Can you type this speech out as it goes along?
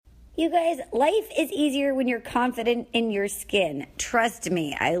You guys, life is easier when you're confident in your skin. Trust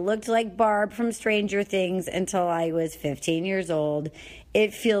me, I looked like Barb from Stranger Things until I was 15 years old.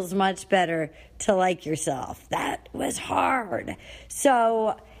 It feels much better to like yourself. That was hard.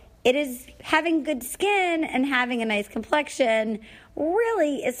 So it is having good skin and having a nice complexion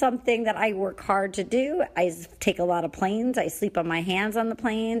really is something that I work hard to do. I take a lot of planes. I sleep on my hands on the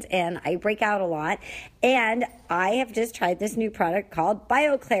planes, and I break out a lot. And I have just tried this new product called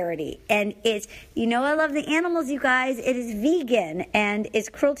BioClarity. And it's, I love the animals, you guys. It is vegan, and it's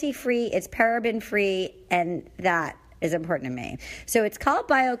cruelty-free, it's paraben-free, and that is important to me. So it's called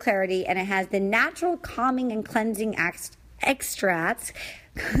BioClarity, and it has the natural calming and cleansing extracts.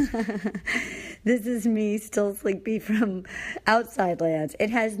 This is me still sleepy from outside lands. It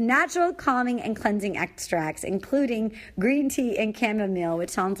has natural calming and cleansing extracts, including green tea and chamomile, which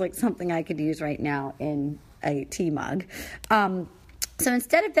sounds like something I could use right now in a tea mug. So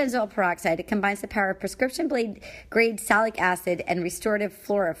instead of benzoyl peroxide, it combines the power of prescription-grade salicylic acid and restorative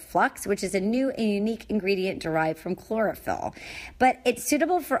floraflux, which is a new and unique ingredient derived from chlorophyll. But it's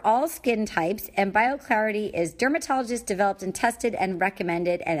suitable for all skin types, and BioClarity is dermatologist developed and tested and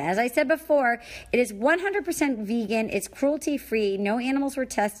recommended. And as I said before, it is 100% vegan, it's cruelty-free, no animals were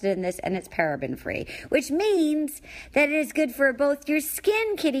tested in this, and it's paraben-free, which means that it is good for both your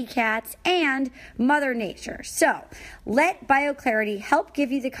skin, kitty cats, and Mother Nature. So let BioClarity help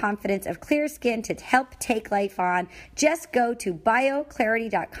give you the confidence of clear skin to help take life on. Just go to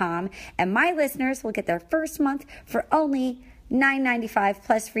bioclarity.com, and my listeners will get their first month for only $9.95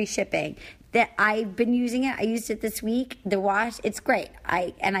 plus free shipping. That I've been using it. I used it this week. The wash, it's great.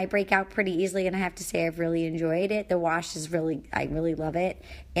 I break out pretty easily, and I have to say I've really enjoyed it. The wash is I really love it.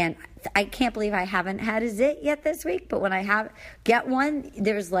 And I can't believe I haven't had a zit yet this week, but when I get one,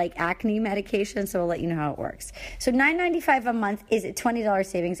 there's like acne medication, so I'll let you know how it works. So $9.95 a month is a $20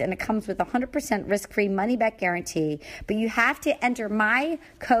 savings, and it comes with a 100% risk-free money-back guarantee, but you have to enter my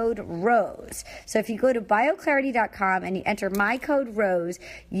code ROSE. So if you go to bioclarity.com and you enter my code ROSE,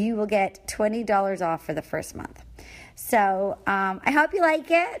 you will get $20 off for the first month. So I hope you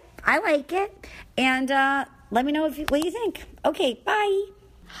like it. I like it. And let me know what you think. Okay, bye.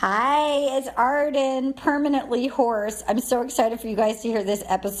 Hi, it's Arden, permanently hoarse. I'm so excited for you guys to hear this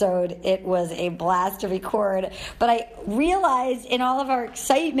episode. It was a blast to record, but I realized in all of our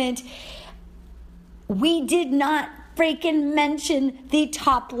excitement, we did not freaking mention the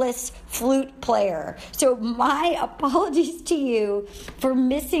topless flute player. So my apologies to you for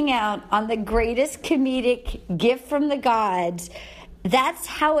missing out on the greatest comedic gift from the gods. That's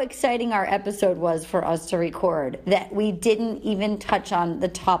how exciting our episode was for us to record, that we didn't even touch on the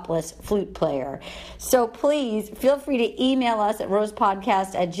topless flute player. So please feel free to email us at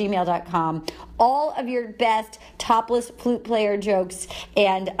rosepodcast@gmail.com all of your best topless flute player jokes,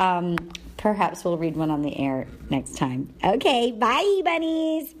 and perhaps we'll read one on the air next time. Okay, bye,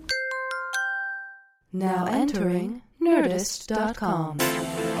 bunnies. Now entering Nerdist.com.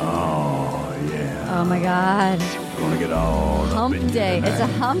 Oh, yeah. Oh, my God. Gonna get all Hump day. It's a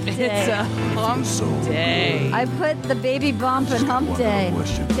hump day. It's a hump day. I put the baby bump in hump day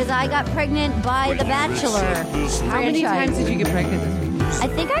because I got pregnant by The Bachelor. How many times did you get pregnant this week? I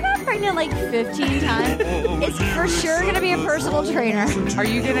think I got pregnant like 15 times. It's for sure going to be a personal trainer. Are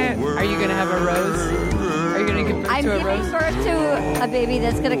you gonna have a rose? Are you gonna give birth I'm to a giving rose? birth to a baby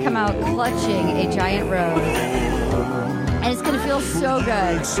that's going to come out clutching a giant rose. And it's going to feel so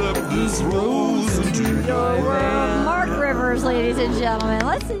good. Mark Rivers, ladies and gentlemen.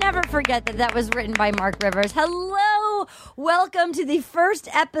 Let's never forget that was written by Mark Rivers. Hello. Welcome to the first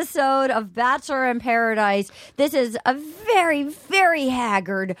episode of Bachelor in Paradise. This is a very, very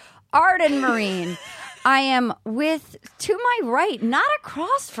haggard Arden Marine. I am to my right, not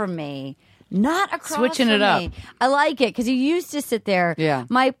across from me. Not across Switching from it up. me. I like it because you used to sit there. Yeah.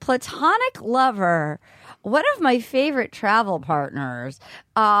 My platonic lover, one of my favorite travel partners,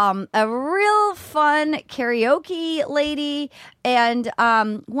 a real fun karaoke lady, and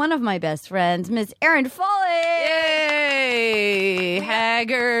one of my best friends, Miss Erin Foley. Yay!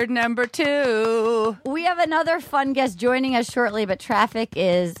 Haggard number 2. We have another fun guest joining us shortly, but traffic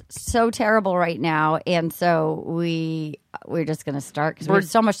is so terrible right now, and so we're just going to start because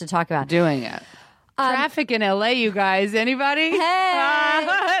there's so much to talk about. Doing it. Traffic in LA, you guys. Anybody? Hey!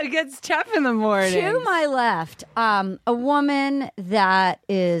 It gets tough in the morning. To my left, a woman that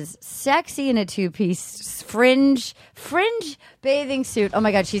is sexy in a two-piece fringe bathing suit. Oh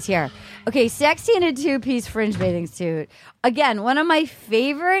my God, she's here. Okay, sexy in a two-piece fringe bathing suit. Again, one of my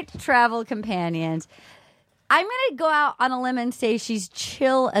favorite travel companions. I'm gonna go out on a limb and say she's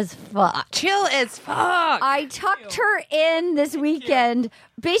chill as fuck. Chill as fuck. I tucked her in this weekend.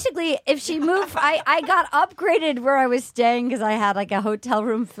 Basically, if she moved, I got upgraded where I was staying because I had like a hotel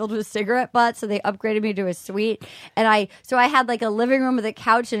room filled with cigarette butts, so they upgraded me to a suite. And I had like a living room with a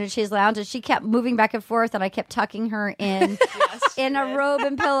couch and a chaise lounge, and she kept moving back and forth, and I kept tucking her in in a robe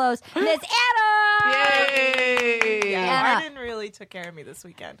and pillows. Miss Anna! Yay! Anna. Arden really took care of me this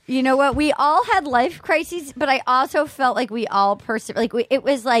weekend. You know what? We all had life crises, but I also felt like we all it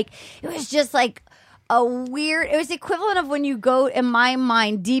was just like a weird. It was the equivalent of when you go, in my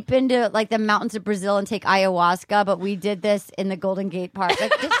mind, deep into like the mountains of Brazil and take ayahuasca. But we did this in the Golden Gate Park.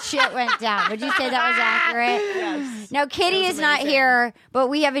 Like this shit went down. Would you say that was accurate? Yes. Now Kitty is not here, but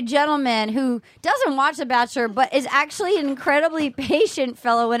we have a gentleman who doesn't watch The Bachelor, but is actually an incredibly patient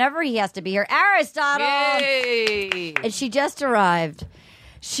fellow whenever he has to be here. Aristotle, Yay! and she just arrived.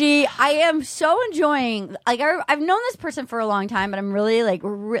 I am so enjoying, like, I've known this person for a long time, but I'm really, like,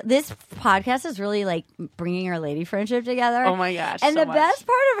 this podcast is really, like, bringing our lady friendship together. Oh, my gosh, And so the much. best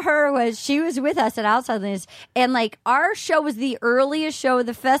part of her was she was with us at Outside Lands, and, like, our show was the earliest show of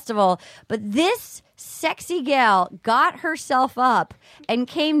the festival, but this sexy gal got herself up and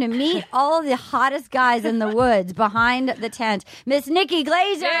came to meet all of the hottest guys in the woods behind the tent. Miss Nikki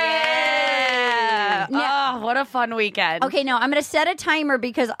Glaser! Yeah! Now- Oh, what a fun weekend. Okay, now I'm going to set a timer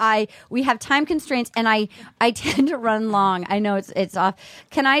because we have time constraints and I tend to run long. I know it's off.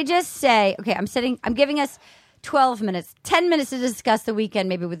 Can I just say, okay, I'm giving us 12 minutes, 10 minutes to discuss the weekend,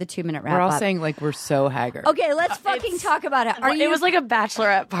 maybe with a 2-minute wrap We're all up. saying like we're so haggard. Okay, let's fucking talk about it. It was like a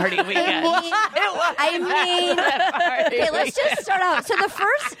bachelorette party weekend. Okay, let's just start out. So the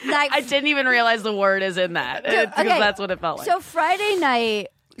first night, I didn't even realize the word is in that because okay, that's what it felt like. So Friday night,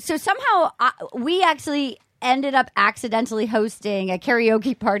 so somehow we actually ended up accidentally hosting a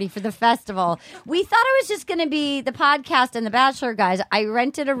karaoke party for the festival. We thought it was just going to be the podcast and the Bachelor guys. I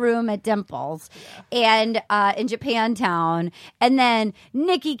rented a room at Dimples and in Japantown, and then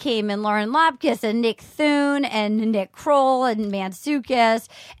Nikki came and Lauren Lopkis and Nick Thune and Nick Kroll and Mansukis,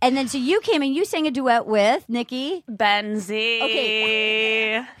 and then so you came and you sang a duet with Nikki. Benzie.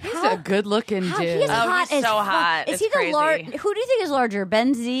 Okay. He's a good-looking dude. He is hot he's as so fuck. hot. Is It's he the crazy. Who do you think is larger,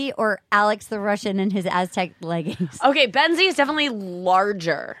 Ben Z or Alex the Russian in his Aztec leggings? Okay, Benzie is definitely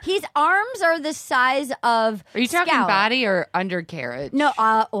larger. His arms are the size of. Are you talking Scout. body or undercarriage? No,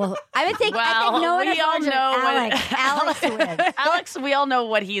 well, I would think. I think no one we is all larger than know Alex. what Alex wins. Alex, we all know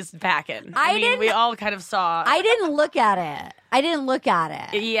what he's packing. I mean, didn't- we all kind of saw. I didn't look at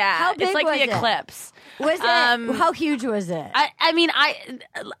it. Yeah, How big it's like was the it? eclipse. Was it? How huge was it? I mean,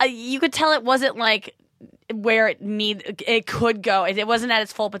 you could tell it wasn't like where it could go. It wasn't at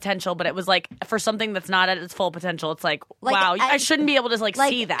its full potential, but it was like for something that's not at its full potential. It's like wow, I shouldn't be able to like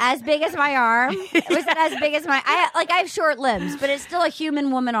see that. As big as my arm? Was it as big as my? I have short limbs, but it's still a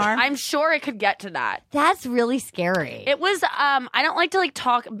human woman arm. I'm sure it could get to that. That's really scary. It was. I don't like to like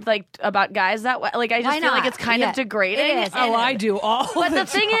talk like about guys that way. Like I just Why feel like not? it's kind Yeah. of degrading. It is. Oh, I do all. But the the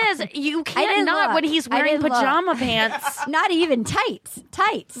thing is, you didn't can't not look. when he's I wearing didn't look. pajama pants. Not even tights.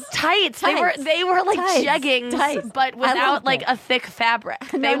 Tights. Tights. They were like Tights. jeggings, Tights. but I without loved like it. a thick fabric.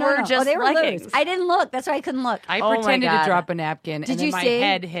 No, They no, were no. just they were leggings. loose. I didn't look. That's why I couldn't look. I Oh my pretended to God. drop a napkin, Did and then you my see?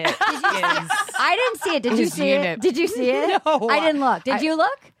 head hit his. I didn't see it. Did you His see unit. it? Did you see it? No. I didn't look. Did you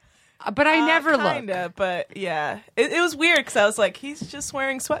look? But I never looked. Kinda, but yeah, it was weird because I was like, he's just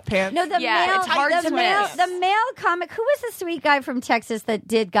wearing sweatpants. No, the Yeah, male, it's hard the to male, miss. the male comic. Who was the sweet guy from Texas that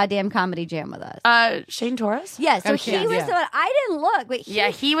did Goddamn Comedy Jam with us? Shane Torres. Yeah, so Oh, he Shane, was yeah. the one. I didn't look, but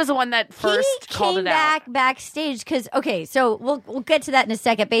He was the one that first he called came it out. backstage because so we'll get to that in a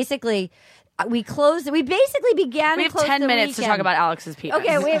second. Basically, we basically began. We and have closed 10 the minutes to weekend. talk about Alex's penis.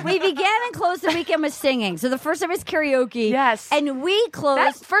 Okay, we began and closed the weekend with singing. So the first time was karaoke. Yes. and we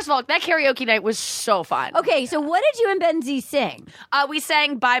closed. First of all, that karaoke night was so fun. Okay, so what did you and Ben Z sing? We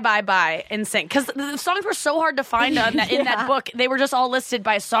sang "Bye Bye Bye" in sync because the songs were so hard to find in that book. They were just all listed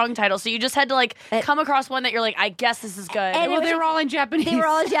by song title, so you just had to like come across one that you're like, I guess this is good. And Well, it they was- were all in Japanese. They were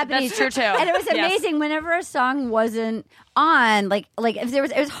all in Japanese. That's true, too. And it was Yes. amazing whenever a song wasn't on, like if there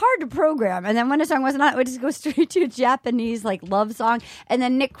was, it was hard to program. And then when a song wasn't on, it would just go straight to a Japanese like love song. And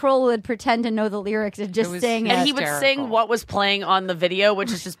then Nick Kroll would pretend to know the lyrics and just It was sing. and it. he would hysterical. sing what was playing on the video,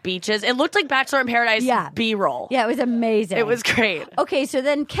 which is just beaches. It looked like Bachelor in Paradise B-roll. Yeah, it was amazing. It was great. Okay, so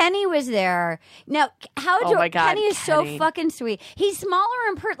then Kenny was there. Now, Oh my God, Kenny is so Kenny. fucking sweet. He's smaller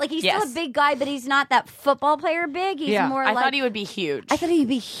and like he's still Yes. a big guy, but he's not that football player big. He's Yeah. more I like thought he would be huge. I thought he'd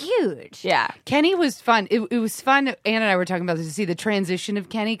be huge. Yeah. Kenny was fun. It was fun. Ann and I were talking about this, to see the transition of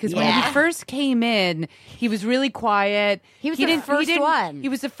Kenny, because when he first came in, he was really quiet. He was the first one. He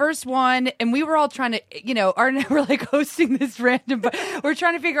was the first one, and we were all trying to, Art and I were like hosting this random, but we're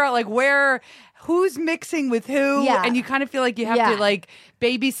trying to figure out like who's mixing with who, and you kind of feel like you have to like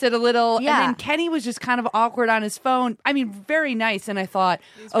babysit a little. And then Kenny was just kind of awkward on his phone. I mean, very nice. And I thought,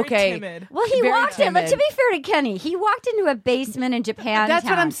 okay, timid. Well, he walked in. But to be fair to Kenny, he walked into a basement in Japan. That's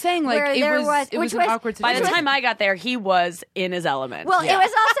what I'm saying. Like it was an awkward By situation. the time I got there, he was in his element. Well, it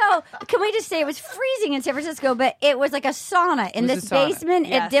was also. Can we just say it was freezing in San Francisco, but it was like a sauna in this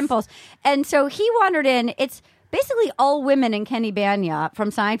basement at Dimples, and so he wandered in. It's basically all women and Kenny Banya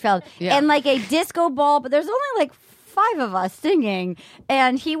from Seinfeld, and like a disco ball, but there's only like 5 of us singing,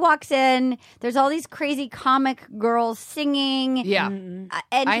 and he walks in. There's all these crazy comic girls singing. Yeah, and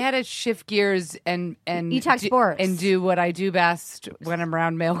I had to shift gears and you talk sports and do what I do best when I'm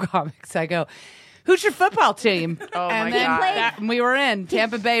around male comics. I go, "Who's your football team?" Oh and my God. We were in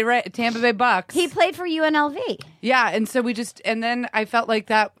Tampa Bay Bucks. He played for UNLV. Yeah, and so and then I felt like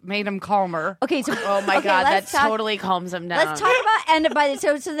that made him calmer. Okay, so oh my God, that totally calms him down. Let's talk about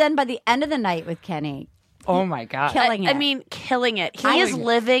then by the end of the night with Kenny. Oh my God. Killing it. I mean, killing it. He is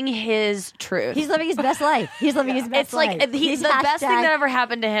living his truth. He's living his best life. He's living his best life. It's like the best thing that ever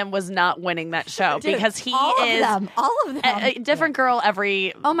happened to him was not winning that show, because he all is of them. a different girl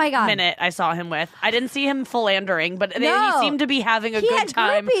every minute I saw him with. I didn't see him philandering, but he seemed to be having a good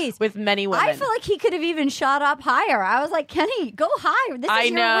time with many women. I feel like he could have even shot up higher. I was like, Kenny, go higher. This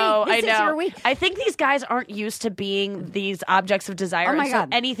is your week. This is your week. I think these guys aren't used to being these objects of desire. Oh my and God.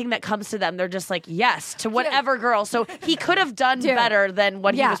 So anything that comes to them, they're just like, yes, to whatever girl. So he could have done better than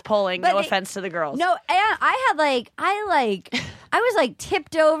what he was pulling. No offense to the girls. No, and I was like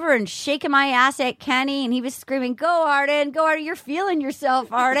tipped over and shaking my ass at Kenny, and he was screaming, "Go Arden, go Arden! You're feeling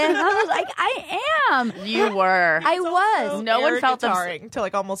yourself, Arden." And I was like, "I am." You were. I was. No one felt guitaring to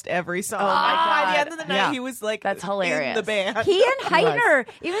like almost every song. Oh my God. By the end of the night, he was like, that's hilarious. In the band. He and Heitner,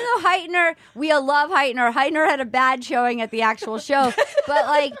 even though Heitner, we all love Heitner. Heitner had a bad showing at the actual show, but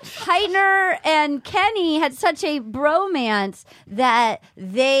like Heitner and Kenny had such a bromance that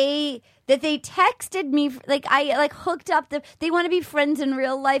they texted me, like I like hooked up. They want to be friends in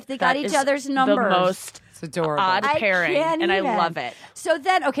real life. They got each other's numbers. The most adorable. Odd pairing, and I love it. So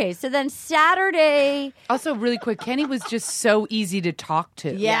then Saturday. Also, really quick, Kenny was just so easy to talk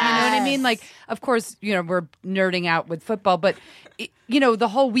to. Yeah, you know what I mean. Like, of course, we're nerding out with football, but the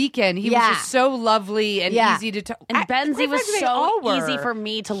whole weekend he was just so lovely and easy to talk. And Benzie was so easy for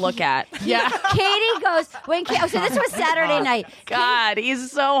me to look at. Yeah, Katie goes so this was Saturday night. God,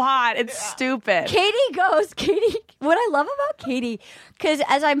 he's so hot. It's stupid. Katie. What I love about Katie, because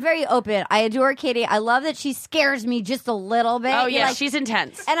as I'm very open, I adore Katie. I love that she scares me just a little bit. Oh yeah, she's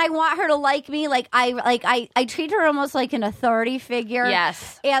intense, and I want her to like me. Like I treat her almost like an authority figure.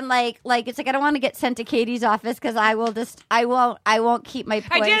 Yes, and like it's like I don't want to get sent to Katie's office because I won't keep my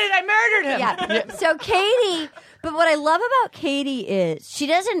place. I did it. I murdered him. Yeah. So Katie. But what I love about Katie is she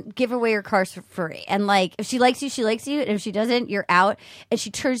doesn't give away her cars for free. And like, if she likes you, she likes you. And if she doesn't, you're out. And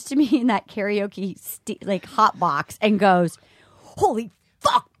she turns to me in that karaoke hot box and goes, "Holy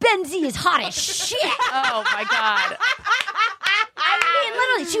fuck, Benzie is hot as shit." Oh my God. I mean,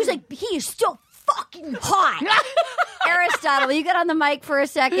 literally, she was like, "He is so fucking hot." Aristotle, will you get on the mic for a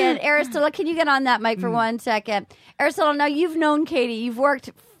second? Aristotle, can you get on that mic for 1 second? Aristotle, now you've known Katie. You've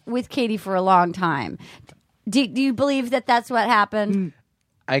worked with Katie for a long time. Do you believe that that's what happened?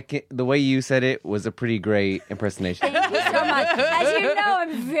 The way you said it was a pretty great impersonation. Thank you so much. As you know,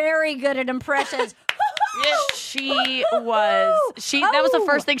 I'm very good at impressions. She was. That was the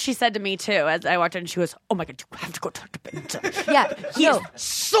first thing she said to me too. As I walked in, she was, "Oh my God, you have to go talk to Benzie. Yeah, he is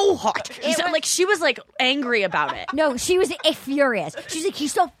so hot." She was like angry about it. No, she was furious. She's like,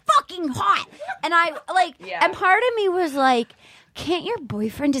 "He's so fucking hot," and and part of me was like, can't your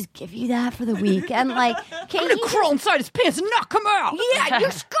boyfriend just give you that for the weekend? Like, can't he crawl inside his pants and knock him out? Yeah,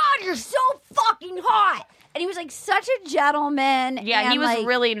 you're so fucking hot. And he was like such a gentleman. Yeah, and he was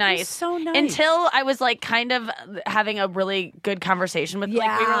really nice. So nice. Until I was like kind of having a really good conversation with,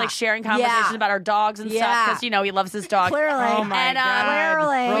 like, we were like sharing conversations about our dogs and stuff because, he loves his dog. Clearly. Oh my God.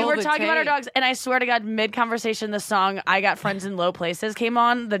 Clearly. We were talking about our dogs, and I swear to God, mid-conversation, the song "I Got Friends in Low Places" came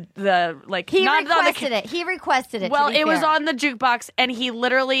on. He requested it. He requested it. Well, it was on the jukebox, and he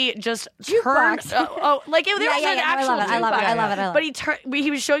literally just turned. There was an actual jukebox. I love it. But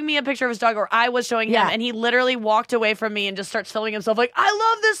he was showing me a picture of his dog, or I was showing him, and he literally walked away from me and just starts filming himself like,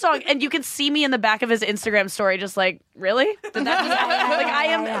 I love this song. And you can see me in the back of his Instagram story just like, really? Did that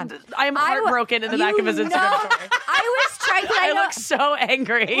just I am heartbroken in the back of his Instagram story. I was trying to. I look so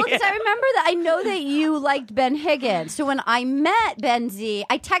angry. Well, because I remember that. I know that you liked Ben Higgins. So when I met Ben Z,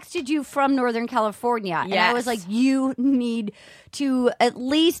 I texted you from Northern California. And I was like, you need to at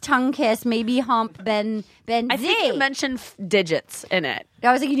least tongue kiss, maybe hump Ben Z. I think you mentioned digits in it.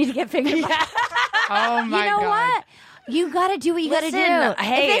 I was like, you need to get fingered. Oh, my God. You know what? You got to do what you got to do.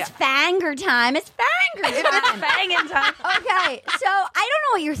 Hey. If it's fanger time, it's fanger time. If it's fanging time. Okay, so I don't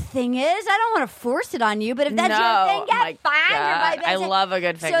know what your thing is. I don't want to force it on you, but if that's your thing, get fingered by Ben. I love a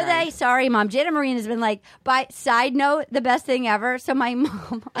good finger. So sorry, Mom. Jenna Marine has been like, side note, the best thing ever. So my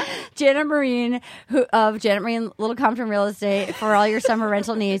mom, Jenna Marine, of Janet Marine Little Compton Real Estate for all your summer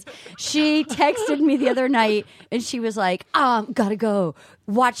rental needs, she texted me the other night and she was like, gotta go.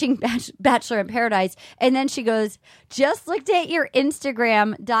 Watching Bachelor in Paradise. And then she goes, just looked at your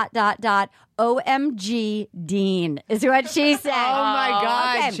Instagram, ... OMG Dean is what she said. Oh my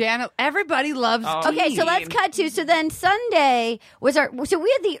God, okay. Janet! Everybody loves. Dean. Okay, so let's cut to. So then Sunday was so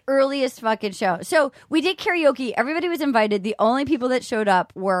we had the earliest fucking show. So we did karaoke. Everybody was invited. The only people that showed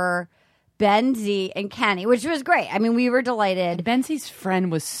up were Ben Z and Kenny, which was great. I mean, we were delighted. Ben Z's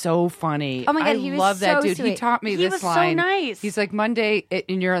friend was so funny. Oh my God, I he was love that so dude. sweet. He taught me He this was so line. nice. He's like, Monday,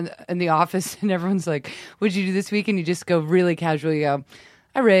 and you're in the office, and everyone's like, "What'd you do this week?" And you just go really casually, go,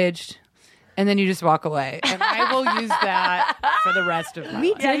 "I raged." And then you just walk away. And I will use that for the rest of my life.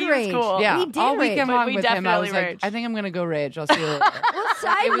 We did rage. Cool. Yeah, we did all rage. weekend But long we with him, I was definitely like, raged. I think I'm going to go rage. I'll see you later. Well,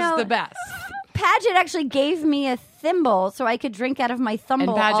 side It was note, the best. Paget actually gave me a thimble so I could drink out of my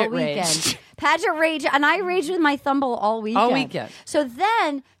thimble all Paget weekend. raged. Paget rage, and I raged with my thimble all weekend. All weekend. So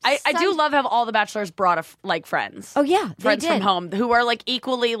then, I do love how all the bachelors brought friends. Oh yeah, they friends did. from home who are like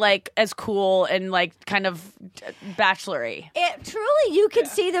equally like as cool and like kind of bachelory. It truly, you could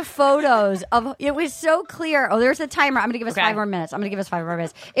see the photos of. It was so clear. Oh, there's a timer. I'm going to give us 5 more minutes.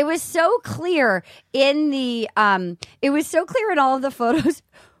 It was so clear in the. It was so clear in all of the photos.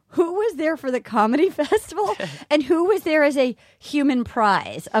 Who was there for the comedy festival and who was there as a human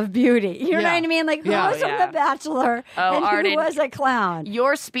prize of beauty? You know what I mean? Like, who was from The Bachelor and Arden, who was a clown?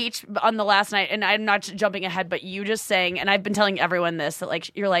 Your speech on the last night, and I'm not jumping ahead, but you just saying, and I've been telling everyone this, that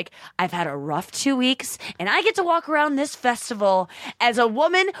like you're like, I've had a rough 2 weeks, and I get to walk around this festival as a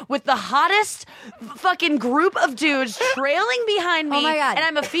woman with the hottest fucking group of dudes trailing behind me. Oh my God. And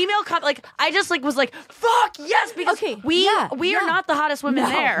I'm a female cop. Like, I just like was like, fuck yes, because we are not the hottest women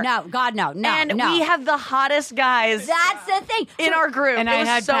there. No, God, no. And we have the hottest guys. That's the thing. In our group. And it I was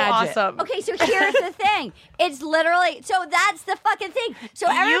had so Paget. awesome. Okay, so here's the thing. It's literally, so that's the fucking thing.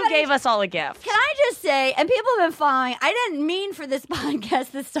 So You everybody, gave us all a gift. Can I just say, and people have been following, I didn't mean for this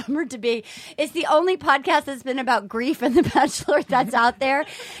podcast this summer to be, it's the only podcast that's been about grief and The Bachelor that's out there.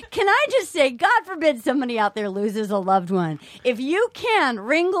 Can I just say, God forbid somebody out there loses a loved one. If you can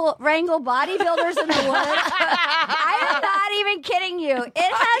wrangle bodybuilders in the woods, I am not even kidding you. It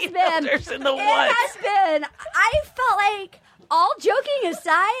has been, Bodybuilders in the woods. I felt like, all joking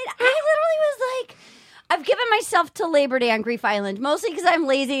aside, I literally was like, I've given myself to Labor Day on Grief Island, mostly because I'm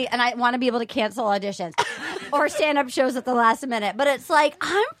lazy and I want to be able to cancel auditions or stand-up shows at the last minute. But it's like,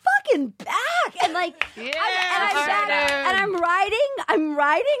 I'm fucking back. And like, I'm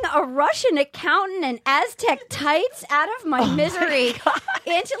riding a Russian accountant in Aztec tights out of my misery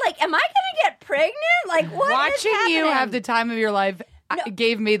into like, am I going to get pregnant? Like, what is Watching happening? you have the time of your life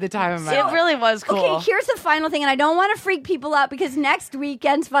gave me the time of my life. It really was cool. Okay, here's the final thing, and I don't want to freak people out because next week's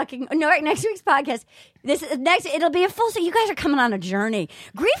podcast, it'll be a full. So you guys are coming on a journey.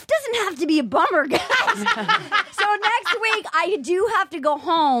 Grief doesn't have to be a bummer, guys. So next week I do have to go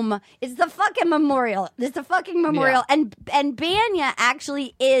home. It's the fucking memorial. Yeah. And Banya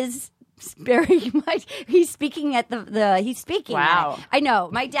actually is very much. He's speaking at he's speaking. Wow. I know.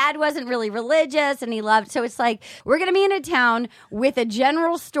 My dad wasn't really religious and he loved, so it's like, we're going to be in a town with a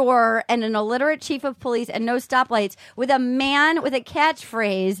general store and an illiterate chief of police and no stoplights with a man with a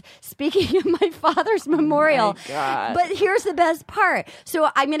catchphrase speaking at my father's memorial. God. But here's the best part.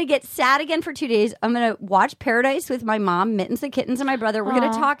 So I'm going to get sad again for 2 days. I'm going to watch Paradise with my mom, Mittens the Kittens, and my brother. We're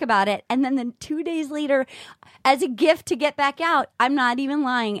going to talk about it. And then 2 days later, as a gift to get back out, I'm not even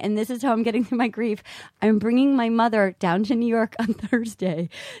lying, and this is how how I'm getting through my grief. I'm bringing my mother down to New York on Thursday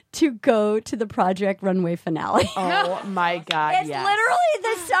to go to the Project Runway finale. Oh my God! It's literally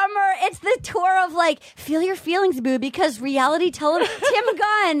the summer. It's the tour of like feel your feelings, boo, because reality television.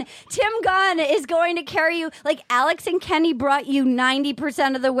 Tim Gunn is going to carry you. Like Alex and Kenny brought you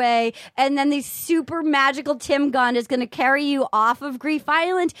 90% of the way, and then the super magical Tim Gunn is going to carry you off of Grief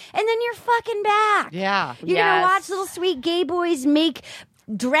Island, and then you're fucking back. Yeah. You're gonna watch little sweet gay boys make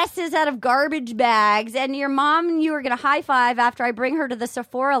dresses out of garbage bags, and your mom and you are going to high five after I bring her to the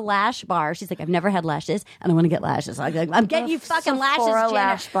Sephora lash bar. She's like, I've never had lashes and I want to get lashes. I'm getting you fucking lashes, Janet.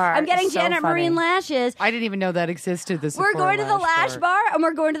 Lash bar I'm getting is so Janet funny. Marine lashes. I didn't even know that existed. We're going to the lash bar and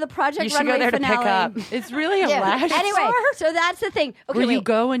we're going to the Project You should Runway go there finale. to pick up. It's really a Yeah. lash Anyway, bar? so that's the thing. Okay, Where you wait.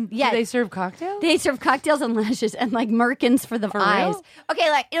 go and Yeah. do they serve cocktails? They serve cocktails and lashes and like merkins for the eyes. real? Okay,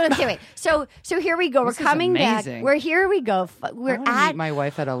 wait. So here we go. This We're is coming back. amazing. We're here. We go. We're I want to at. meet my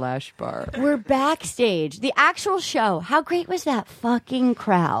wife at a lash bar. We're backstage. The actual show. How great was that fucking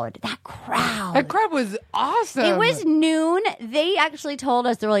crowd? That crowd. That crowd was awesome. It was noon. They actually told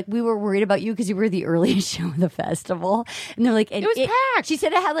us, they're like, we were worried about you because you were the earliest show of the festival. And they're like, It was packed. She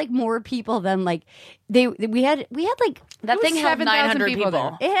said it had like more people than like we had like That It thing was held 7,000 900 people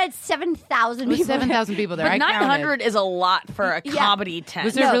people. there. it had 7,000 It was people. 7,000 people there. But I counted. 900 is a lot for a Yeah. comedy tent.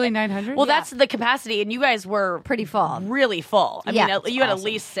 Was there really 900? Well, that's the capacity, and you guys were Pretty full. really full. I Yeah. mean, you had at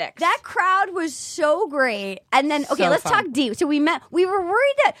least 6. That crowd was so great. And then, okay, So let's fun. talk Dean. So we were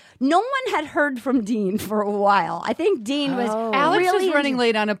worried that no one had heard from Dean for a while. I think Dean was Alex really was running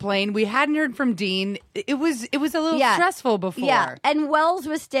late on a plane. We hadn't heard from Dean. It was a little Yeah. stressful before. Yeah, and Wells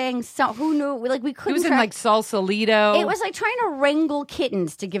was staying. So who knew? Like we He couldn't. was in track- like Sausalito. It was like trying to wrangle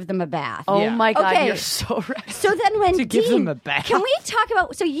kittens to give them a bath. oh Yeah. my God, Okay. you're so right. So then when To give Dean, them a bath. can we talk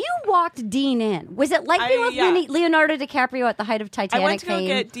about? So you walked Dean in. Was it like being with yeah. Leonardo DiCaprio at the height of I Titanic went to go fame?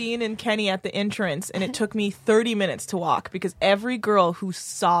 get Dean and Kenny at the entrance, and it took me 30 minutes to walk because every girl who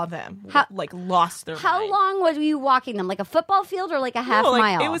saw them lost their How mind. long was you walking them? Like a football field or like a half No, like,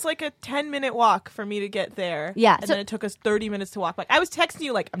 mile? It was like a 10-minute walk for me to get there. Yeah, and so- then it took us 30 minutes to walk back. I was texting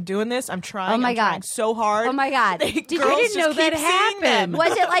you like, I'm doing this. I'm trying. Oh my I'm God. trying so hard. Oh my God. They, Did you- girls I didn't just know that keep seeing them. happened.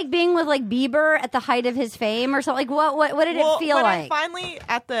 Was it like being with like Bieber at the height of his fame or something? Like what did Well, it feel when like? I finally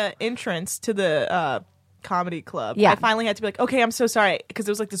at the entrance to the comedy club, Yeah. I finally had to be like, okay, I'm so sorry, because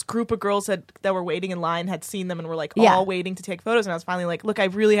it was like this group of girls that were waiting in line had seen them and were like Yeah. all waiting to take photos, and I was finally like, look, I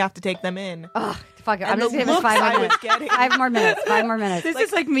really have to take them in. Ugh, fuck it. I'm And just the giving us looks 5 more I was minutes. getting. 5 more minutes. 5 more minutes. This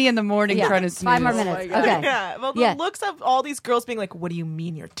is like me in the morning Yeah. trying to snooze. 5 more minutes. Okay. Yeah, well, the Yeah. looks of all these girls being like, "What do you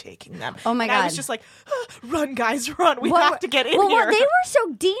mean you're taking them?" Oh my And I was God. just like, "Run, guys, run! We Well, have to get in well, here." They were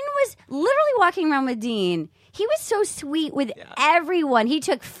so. Dean was literally walking around with Dean. He was so sweet with everyone. He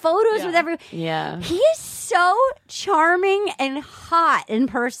took photos with everyone. Yeah. He is so charming and hot in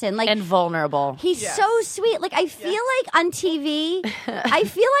person. Like And vulnerable. he's Yes. so sweet. Like I feel like on TV, I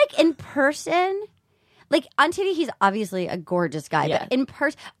feel like in person. Like on TV, he's obviously a gorgeous guy, Yeah. but in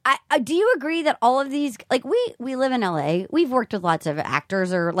person, do you agree that all of these, like we live in LA, we've worked with lots of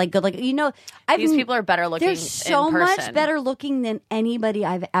actors or like good, like These people are better looking They're so in much person. better looking than anybody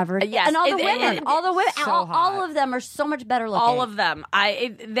I've ever. Yes, and all the it- women, it- all the women, so all hot. of them are so much better looking. All of them.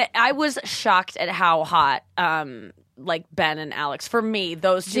 I was shocked at how hot like Ben and Alex. For me,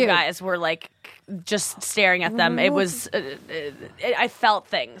 those two Dude. guys were like just staring at them. It was I felt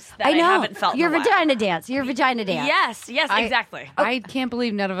things that I, I know. haven't felt Your in a while. vagina dance. Your vagina dance. Yes, exactly. I can't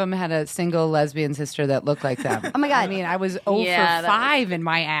believe none of them had a single lesbian sister that looked like them. Oh my God. I mean, I was 0 Yeah, for that was- 5 in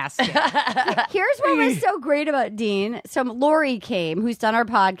my ass. Here's what was so great about Dean. So Lori came, who's done our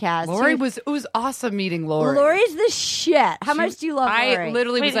podcast. Lori it was awesome meeting Lori. Lori's the shit. How much do you love Lori? I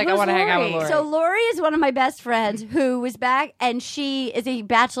literally was Wait, like, I who's want to hang out with Lori? Lori. So Lori is one of my best friends who was back, and she is a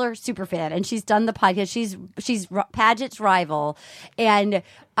Bachelor super fan, and she's done the podcast. She's Paget's rival, and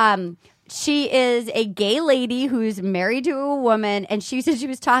she is a gay lady who's married to a woman, and she said she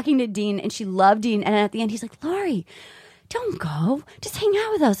was talking to Dean, and she loved Dean, and at the end he's like, Lori, don't go. Just hang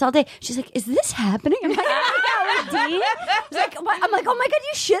out with us all day. She's like, is this happening? I'm like, I hang out with Dean. I'm like, oh my God,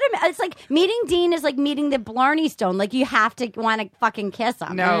 you should have. It's like meeting Dean is like meeting the Blarney Stone. Like you have to want to fucking kiss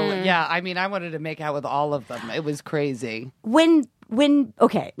him. No, yeah. I mean, I wanted to make out with all of them. It was crazy. When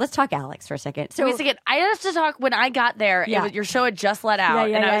okay, let's talk Alex for a second. So Wait a second. I have to talk. When I got there, Yeah. your show had just let out,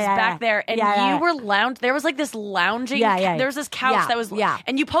 Yeah, and I was yeah. back there, and Yeah. you were lounged. There was like this lounging. Yeah. There was this couch Yeah, that was. yeah.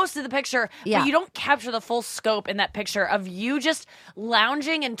 And you posted the picture, Yeah. but you don't capture the full scope in that picture of you just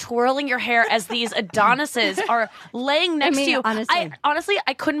lounging and twirling your hair as these Adonises are laying next mean, to you. honestly.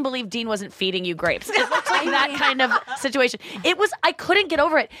 I couldn't believe Dean wasn't feeding you grapes. It looked like that kind of situation. It was. I couldn't get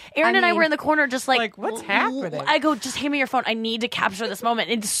over it. Aaron and I mean, were in the corner, just like what's happening? I go, just hand me your phone. I need to capture this moment.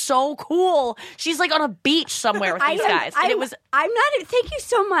 It's so cool. She's like on a beach somewhere with these guys. And Thank you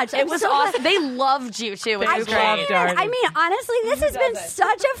so much. It was awesome. They loved you too. It was great. I mean, honestly, this has been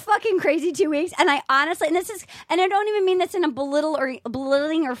such a fucking crazy 2 weeks. And I don't even mean this in a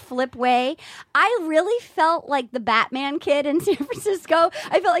belittling or flip way. I really felt like the Batman kid in San Francisco.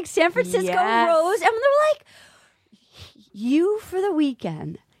 I felt like San Francisco rose, and they were like, you for the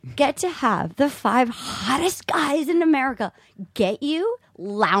weekend get to have the 5 hottest guys in America get you,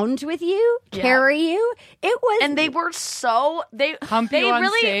 lounge with you, carry you. It was, and they were so hump you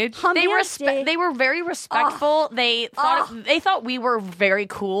on stage. They were very respectful. They thought we were very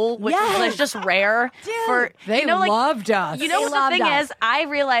cool, which was just rare. Dude, they loved us. You know what the thing is? I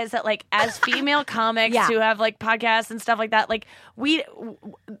realized that like as female comics who have like podcasts and stuff like that, like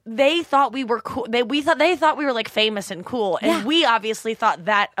they thought we were cool. They thought we were like famous and cool, and we obviously thought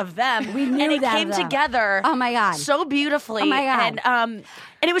that of them. We knew and it that came of them. Together. Oh my god, so beautifully. Oh my god.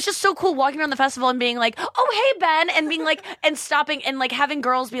 And it was just so cool walking around the festival and being like, "Oh, hey, Ben," and being like, and stopping and like having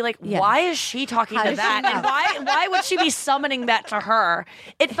girls be like, "Why is she talking to that? And why would she be summoning that to her?"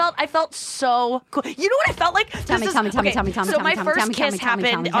 I felt so cool. You know what I felt like? Tell me. So my first kiss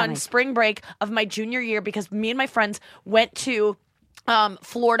happened on spring break of my junior year because me and my friends went to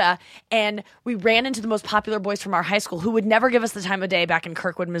Florida, and we ran into the most popular boys from our high school who would never give us the time of day back in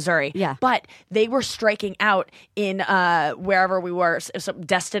Kirkwood, Missouri. Yeah. But they were striking out in wherever we were, so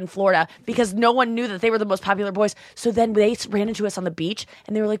Destin, Florida, because no one knew that they were the most popular boys. So then they ran into us on the beach,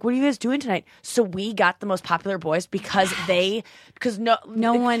 and they were like, "What are you guys doing tonight?" So we got the most popular boys because no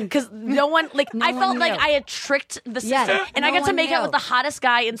one, like I felt like I had tricked the system, and I got to make out with the hottest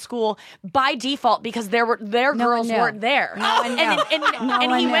guy in school by default because their girls weren't there.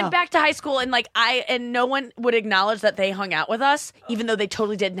 And he went back to high school, and like no one would acknowledge that they hung out with us, even though they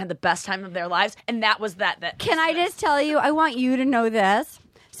totally did and had the best time of their lives. And that was that. Can I just tell you? I want you to know this.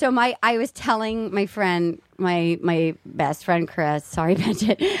 So I was telling my friend, my best friend Chris. Sorry,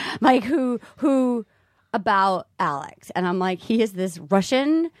 Bridget, like who about Alex, and I'm like, he is this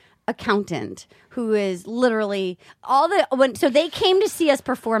Russian accountant who is literally so they came to see us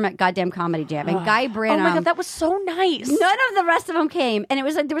perform at goddamn Comedy Jam, and Guy Branum. Oh my god, that was so nice. None of the rest of them came, and it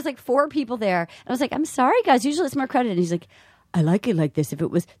was like there was like 4 people there. And I was like, I'm sorry guys, usually it's more crowded. And he's like, I like it like this.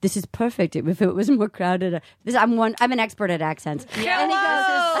 This is perfect. If it was more crowded, I'm an expert at accents. Yeah. And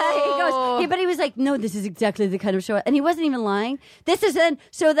but he was like, no, this is exactly the kind of show. And he wasn't even lying.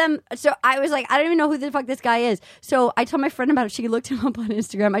 So I was like, I don't even know who the fuck this guy is. So I told my friend about it. She looked him up on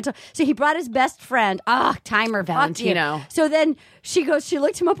Instagram. So he brought his best friend. Timer Valentine. So then she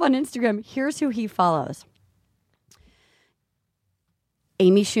looked him up on Instagram. Here's who he follows: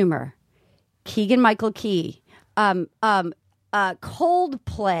 Amy Schumer, Keegan-Michael Key,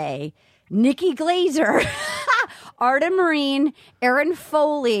 Coldplay, Nikki Glaser, Arda Marine, Aaron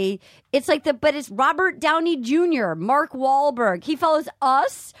Foley. It's like but it's Robert Downey Jr., Mark Wahlberg. He follows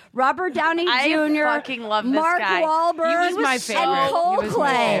us, Robert Downey Jr. I fucking love this Mark guy. Wahlberg. He was my favorite. And Coldplay. He was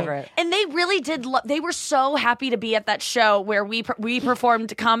my favorite. And they really did. They were so happy to be at that show where we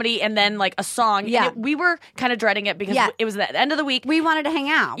performed comedy and then like a song. Yeah, and we were kind of dreading it because it was the end of the week. We wanted to hang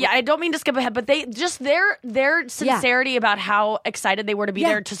out. Yeah, I don't mean to skip ahead, but they just their sincerity about how excited they were to be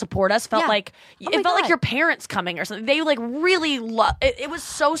there to support us felt like it felt like your parents coming or something. They like really loved it. It was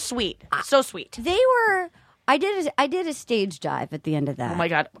so sweet, so sweet. They were. I did a stage dive at the end of that. Oh my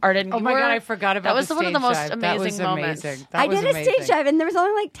god, Arden! I forgot about that. Was the one of the most dive. amazing moments. I did a stage dive, and there was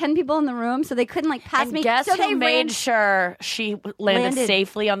only like 10 people in the room, so they couldn't like pass me. Guess so who they made sure she landed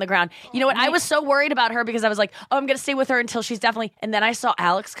safely on the ground? You know what? I was so worried about her because I was like, "Oh, I'm going to stay with her until she's definitely." And then I saw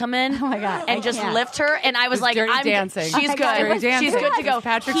Alex come in. Oh my god! And just lift her, and I was like, "I'm dancing. She's good. She's good to go."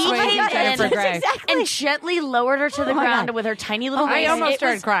 Patrick He Swayze, came Jennifer in Grey. and gently lowered her to the ground with her tiny little waist. I almost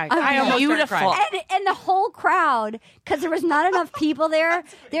started crying. Beautiful. And the whole crowd, because there was not enough people there.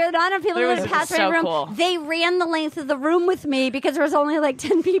 There were not enough people to pass around the room. Cool. They ran the length of the room with me because there was only like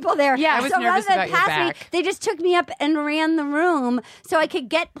 10 people there. Yeah, I was nervous about your back. They just took me up and ran the room so I could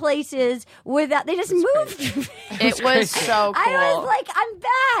get places without. They just moved. It was so cool. I was like, I'm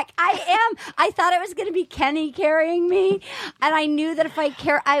back. I thought it was going to be Kenny carrying me, and I knew that if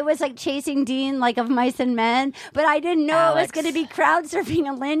I was like chasing Dean like of Mice and Men, but I didn't know it was going to be crowd surfing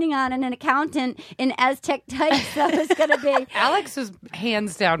and landing on an accountant in Aztec tights. That was going to be. Alex is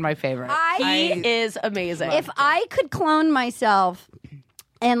hands down my favorite. He is amazing. If I could clone myself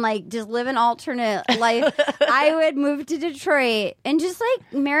and like just live an alternate life, I would move to Detroit and just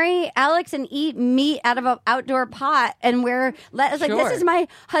like marry Alex and eat meat out of an outdoor pot and wear. Like this is my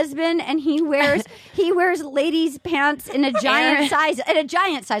husband, and he wears ladies' pants in a giant size. At a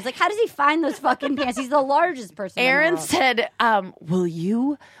giant size, like how does he find those fucking pants? He's the largest person. Aaron said, "Will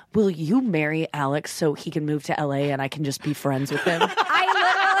you marry Alex so he can move to LA and I can just be friends with him?"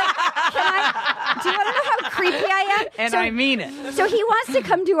 Do you want to know how creepy I am? And I mean it. So he wants to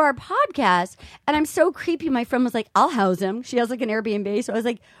come to our podcast, and I'm so creepy. My friend was like, I'll house him. She has like an Airbnb. So I was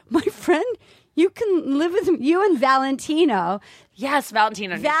like, my friend, you can live with you and Valentino. Yes,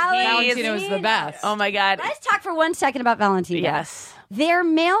 Valentino. Valentino is the best. Oh my God. Let's talk for 1 second about Valentino. Yes. Their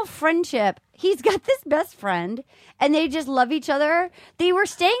male friendship. He's got this best friend, and they just love each other. They were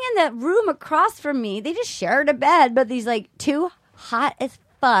staying in the room across from me. They just shared a bed, but these like two hot as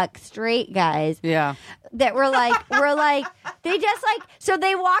fuck straight guys. Yeah. That were like, they just like, so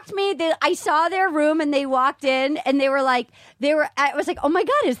they walked me, I saw their room and they walked in and I was like, oh my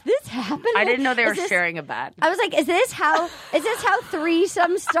God, is this happening? I didn't know they were sharing a bed. I was like, is this how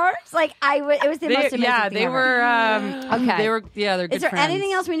threesome starts? Like it was the most amazing thing they ever. were, okay. they're good Is there friends.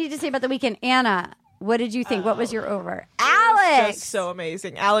 anything else we need to say about the weekend? Anna, what did you think? What was your over? Alex! Just so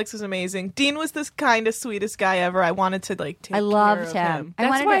amazing. Alex was amazing. Dean was the kindest, sweetest guy ever. I wanted to take I loved care of him.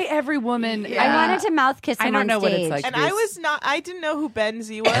 That's why every woman... I wanted to mouth kiss him I don't know on what stage. it's like. And I didn't know who Ben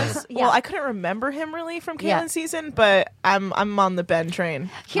Z was. Yeah. Well, I couldn't remember him really from Caitlin's season, but I'm on the Ben train.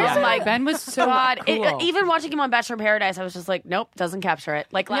 Ben was so cool. Even watching him on Bachelor in Paradise, I was just like, nope, doesn't capture it.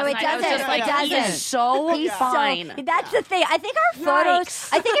 Like last No, it night, I was doesn't. just like, It doesn't. he's so He's fine. That's the thing. I think our photos. Yikes.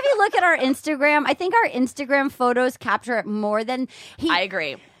 I think if you look at our Instagram, I think our Instagram photos capture it more than he. I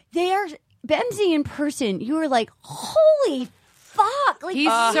agree. They are Benzie in person. You were like, holy fuck! Like He's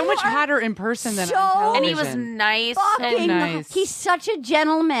so much hotter in person than so on And television. he was nice. fucking. nice. He's such a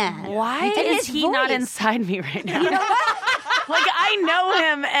gentleman. Why And is his he not voice. inside me right now? You know what? Like, I know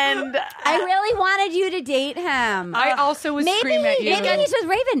him, and I really wanted you to date him. I also was Maybe screaming at you. he's with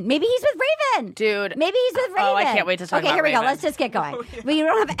Raven. Maybe he's with Raven. Dude. Maybe he's with Raven. Oh, I can't wait to talk okay, about here we go. Raven. Let's just get going. We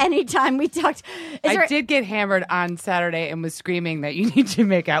don't have any time. We talked. I did get hammered on Saturday and was screaming that you need to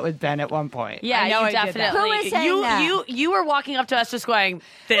make out with Ben at one point. yeah, I know you I did that. definitely. Who was saying that? You were walking up to us, just going,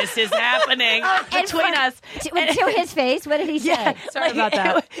 "This is happening between us." To his face. What did he say? Sorry about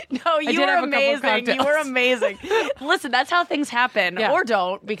that. No, you did were have a couple amazing. You were cocktails. amazing. Listen, that's how things happen, Yeah. or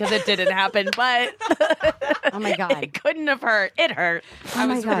don't, because it didn't happen. But Oh my God. it couldn't have hurt. It hurt. I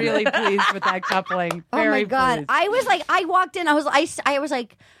was God. really pleased with that coupling. Oh my Very God. pleased. I was like, I walked in. I was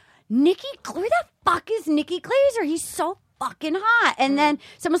like, Nikki, where the fuck is Nikki Glaser? He's so fucking hot. And then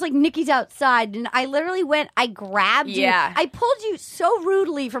someone's like, Nikki's outside. And I literally I grabbed you. Yeah. I pulled you so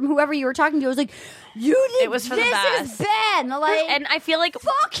rudely from whoever you were talking to. I was like, you did It was for the this best. is Ben. Like, And I feel like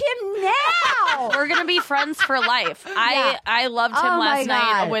fuck him now. we're gonna be friends for life. I loved him Oh my last night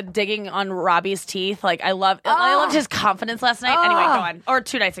God. with digging on Robbie's teeth. Like I loved his confidence last night. Anyway, go on. Or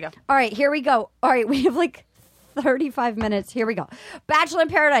 2 nights ago. All right, here we go. All right, we have like 35 minutes. Here we go. Bachelor in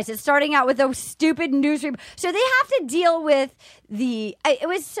Paradise. It's starting out with a stupid newsroom. So they have to deal with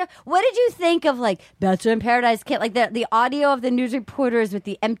what did you think of like Bachelor in Paradise? Like the audio of the news reporters with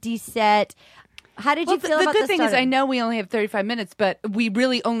the empty set. How did you feel the about good the thing is, starting? I know we only have 35 minutes, but we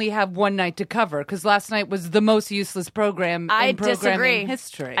really only have one night to cover because last night was the most useless program in programming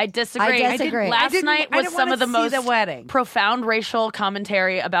history. I I disagree. disagree. Last night I was didn't some wanna of the see most the wedding. profound racial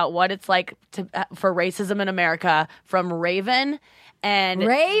commentary about what it's like for racism in America from Raven and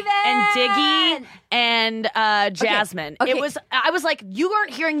Diggy and Jasmine. Okay. I was like, you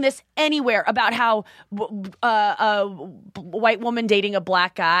aren't hearing this anywhere about how a white woman dating a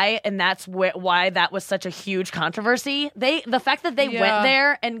black guy, and that's why that was such a huge controversy. The fact that they went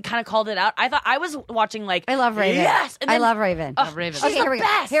there and kind of called it out. I thought I was watching like, I love Raven. Yes, and I then- love Raven. Raven. Okay, here we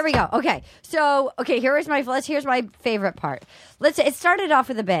go. Here we go. Okay, so here's my favorite part. It started off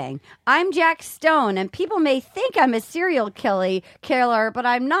with a bang. I'm Jack Stone, and people may think I'm a serial killer, but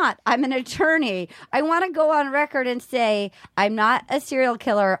I'm not. I'm an attorney. I want to go on record and say I'm not a serial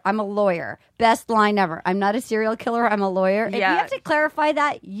killer. I'm a lawyer. Best line ever. I'm not a serial killer. I'm a lawyer. If you Yeah. have to clarify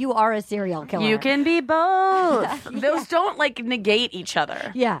that, you are a serial killer. You can be both. Those don't like negate each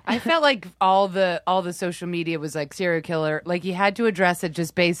other. Yeah. I felt like all the social media was like serial killer. Like you had to address it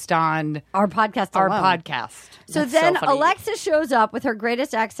just based on Our podcast our alone. podcast. So That's then so funny. Alexa shows up with her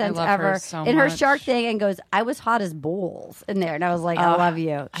greatest accents I love her ever so in her much. shark thing and goes, I was hot as bulls in there. And I was like, I love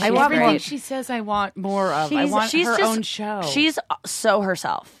you. I She's want everything more. she says I want more of. I want she's her just- own show. She's so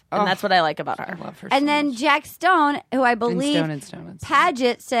herself, and that's what I like about her. I love her And so then much. Jack Stone, who I believe and Stone.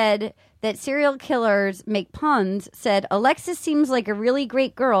 Paget said that serial killers make puns said, Alexis seems like a really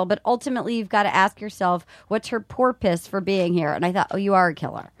great girl, but ultimately you've got to ask yourself, what's her purpose for being here? And I thought, you are a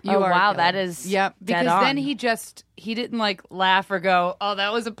killer. Wow, that is because then he didn't like laugh or go, oh,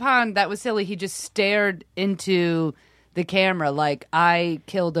 that was a pun, that was silly. He just stared into the camera like, I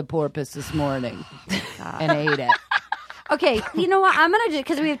killed a porpoise this morning and ate it. Okay, you know what? I'm gonna do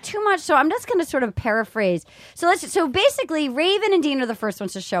because we have too much, so I'm just gonna sort of paraphrase. So basically, Raven and Dean are the first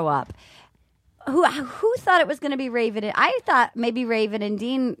ones to show up. Who thought it was gonna be Raven? I thought maybe Raven and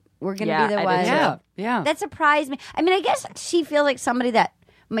Dean were gonna be the ones. Yeah. That surprised me. I mean, I guess she feels like somebody that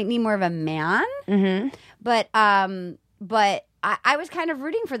might need more of a man. Mm-hmm. But I was kind of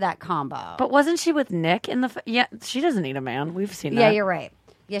rooting for that combo. But wasn't she with Nick in the? Yeah, she doesn't need a man. We've seen that. Yeah, you're right.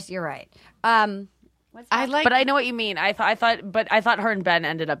 Yes, you're right. But I know what you mean. I thought her and Ben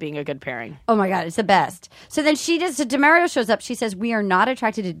ended up being a good pairing. Oh my God, it's the best. So then so DeMario shows up. She says, we are not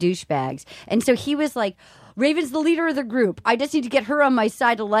attracted to douchebags. And so he was like, Raven's the leader of the group. I just need to get her on my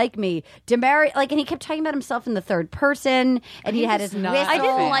side to like me. DeMario, and he kept talking about himself in the third person, and he had his whistle. I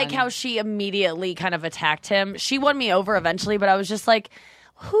didn't like how she immediately kind of attacked him. She won me over eventually, but I was just like,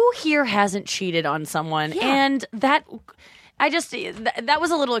 who here hasn't cheated on someone? Yeah. And that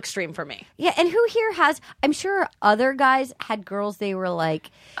was a little extreme for me. Yeah, and who here I'm sure other guys had girls they were like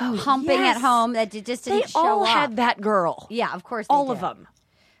humping at home that just didn't show up. They all had that girl. Yeah, of course all of them.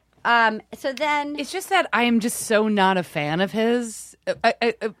 So then it's just that I am just so not a fan of his.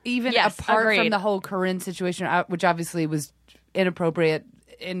 Even apart from the whole Corinne situation, which obviously was inappropriate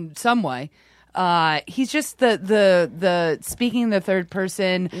in some way. He's just the speaking in the third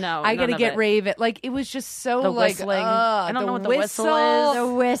person. No, I gotta get Raven. Like it was just so the like whistling. I don't know what the whistle is.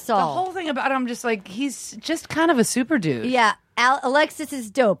 The whistle. The whole thing about him, just like he's just kind of a super dude. Yeah. Alexis is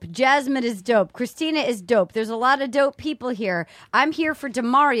dope. Jasmine is dope. Christina is dope. There's a lot of dope people here. I'm here for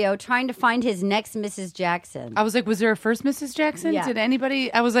DeMario trying to find his next Mrs. Jackson. I was like, was there a first Mrs. Jackson? Yeah. Did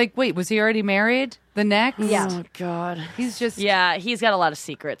anybody? I was like, wait, was he already married? The next? Yeah. Oh God. He's just he's got a lot of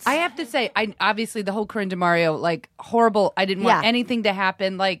secrets. I have to say, obviously the whole Corinne DeMario, like horrible. I didn't want anything to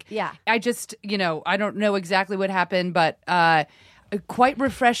happen. Like, I just, I don't know exactly what happened, but quite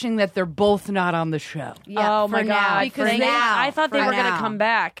refreshing that they're both not on the show. Yeah, oh my God! Because I thought they were going to come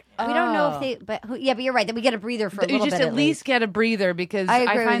back. We don't know if they, but you're right. That we get a breather for a little bit. You just at least get a breather because I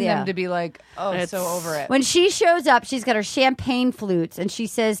find them to be like, so over it. When she shows up, she's got her champagne flutes, and she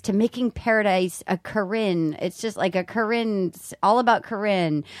says to making paradise a Corinne. It's just like a Corinne, all about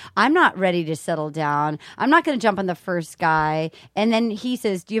Corinne. I'm not ready to settle down. I'm not going to jump on the first guy. And then he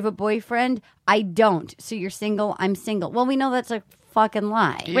says, "Do you have a boyfriend?" I don't. So you're single. I'm single. Well, we know that's a fucking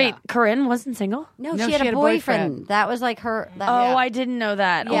lie. Wait, Corinne wasn't single? No, she had a boyfriend. That was like her. I didn't know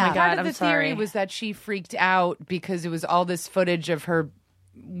that. Yeah. Oh my God, Part of I'm the sorry. theory was that she freaked out because it was all this footage of her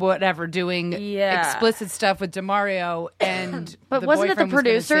doing explicit stuff with DeMario and but wasn't it the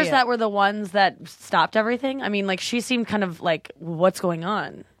producers that were the ones that stopped everything? I mean, like she seemed kind of like, what's going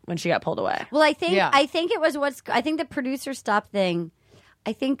on when she got pulled away? Well, I think it was I think the producer stop thing.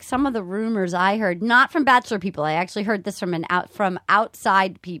 I think some of the rumors I heard, not from Bachelor people, I actually heard this from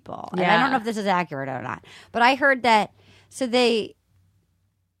outside people. And I don't know if this is accurate or not. But I heard that, so they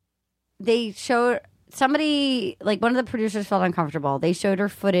showed, somebody, like one of the producers felt uncomfortable. They showed her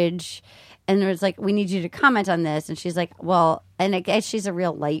footage and it was like, we need you to comment on this. And she's like, well, and I guess she's a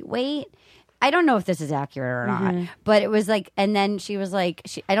real lightweight. I don't know if this is accurate or not, but it was like, and then she was like,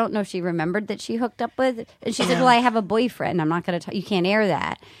 I don't know if she remembered that she hooked up with, and she said, well, I have a boyfriend. I'm not going to, you can't air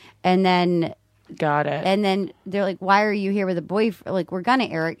that. And then, got it. And then they're like, why are you here with a boyfriend? Like, we're going to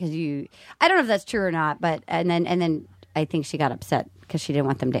air it because I don't know if that's true or not, but, and then I think she got upset because she didn't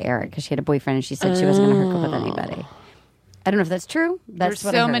want them to air it because she had a boyfriend and she said she wasn't going to hook up with anybody. I don't know if that's true. There's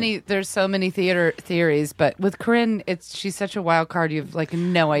so many theater theories, but with Corinne, she's such a wild card. You have like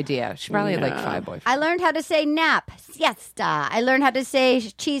no idea. She probably had like 5 boyfriends. I learned how to say nap, siesta. I learned how to say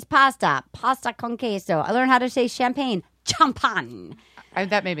cheese pasta, pasta con queso. I learned how to say champagne, champagne.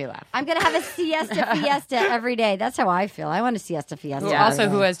 That made me laugh. I'm going to have a siesta fiesta every day. That's how I feel. I want a siesta fiesta. Yeah. Also,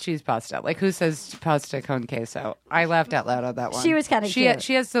 who has cheese pasta? Like, who says pasta con queso? I laughed out loud on that one. She was kind of cute.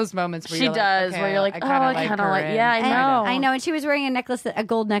 She has those moments where she does, where you're like, I kind of like, yeah, I know. I know. And she was wearing a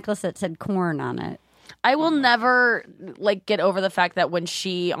gold necklace that said corn on it. I will never like get over the fact that when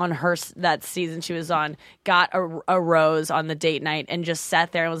she on that season she was on got a rose on the date night and just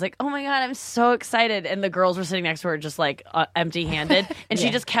sat there and was like, oh my God, I'm so excited, and the girls were sitting next to her just like empty handed and she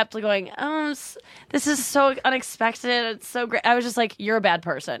just kept going, this is so unexpected, it's so great. I was just like, you're a bad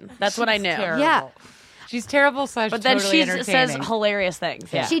person. That's what I knew. Terrible. Yeah. She's terrible / But then totally she says entertaining. hilarious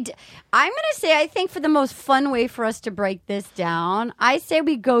things. Yeah. I'm going to say, I think for the most fun way for us to break this down, I say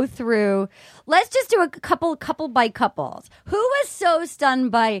we go through, let's just do a couple by couples. Who was so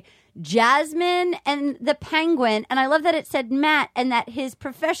stunned by Jasmine and the penguin? And I love that it said Matt and that his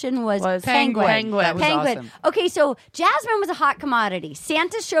profession was penguin. That was awesome. Okay, so Jasmine was a hot commodity.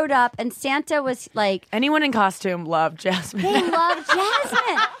 Santa showed up and Santa was like... Anyone in costume loved Jasmine. They loved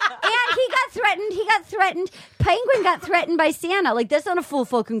Jasmine. And he got threatened. Penguin got threatened by Santa. Like, that's not a full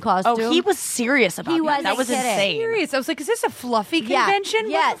fucking costume. Oh, he was serious about that. That was insane. Serious. I was like, is this a fluffy Yeah. convention?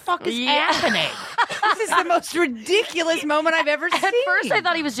 Yes. What the fuck is happening? This is the most ridiculous moment I've ever seen. At first, I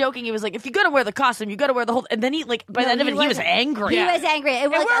thought he was joking. He was like, if you got to wear the costume, you got to wear the whole... And then by the end of it, he was angry. He was angry. It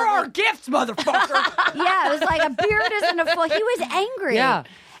was And where are our gifts, motherfucker? Yeah, it was like a beard isn't a full... He was angry. Yeah.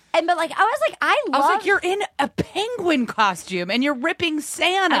 But like, I was like, you're in a penguin costume and you're ripping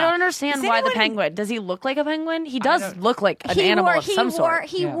Santa. I don't understand why the penguin... Does he look like a penguin? He does look like an animal of some sort.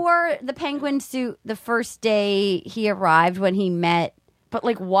 He wore the penguin suit the first day he arrived when he met. But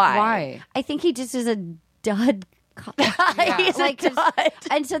like, why? Why? I think he just is a dud. He's a dud.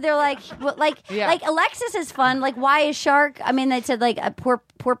 And so they're like, like Alexis is fun. Like, why is shark? I mean, they said like a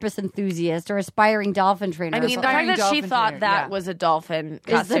porpoise enthusiast or aspiring dolphin trainer. I mean, the fact that she thought that was a dolphin Is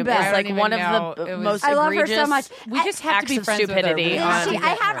the costume best. is like one of the most I love her egregious so much. We just have to be acts of friends stupidity. with her.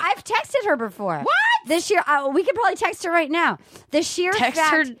 I've texted her before. What? This year, we could probably text her right now. The sheer Text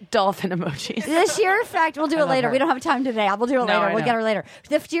fact, her dolphin emojis. the sheer fact, we'll do it later. her. We don't have time today. We'll do it later. I We'll know. get her later.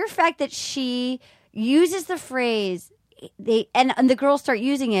 The sheer fact that she uses the phrase, and the girls start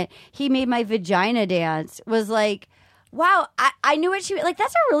using it, he made my vagina dance, was like, wow, I knew what she, like,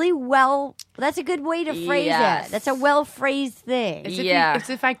 that's a good way to phrase Yes. it. That's a well phrased thing. It's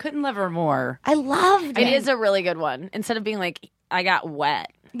if I couldn't love her more. I loved it. It is a really good one. Instead of being like, I got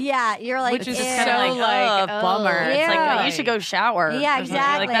wet. Yeah, you're like, Which is ew. Kind of like, bummer. It's like, Yeah. oh, you should go shower. Yeah, Or something.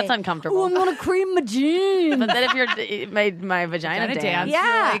 exactly. Like, that's uncomfortable. Oh, I'm gonna cream my jeans. But then if it made my vagina dance.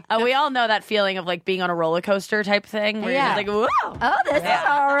 Yeah. We all know that feeling of like being on a roller coaster type thing where Yeah. you're just like, whoa. Oh, this is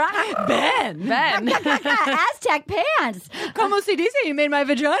all right. Ben. Aztec pants. Como se dice, you made my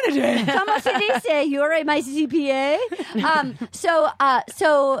vagina dance. Como se dice? You're my CPA.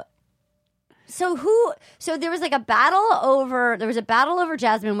 So there was like a battle over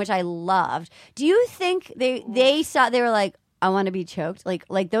Jasmine, which I loved. Do you think they were like, I want to be choked?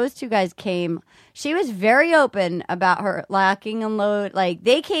 Like those two guys came. She was very open about her locking and load. Like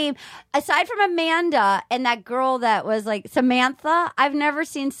they came, aside from Amanda and that girl that was like Samantha, I've never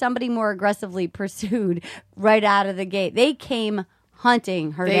seen somebody more aggressively pursued right out of the gate. They came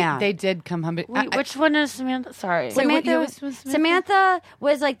hunting her down. They did come humping. Wait, which one is Samantha? Sorry. Samantha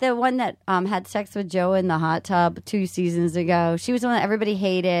was like the one that had sex with Joe in the hot tub 2 seasons ago. She was the one that everybody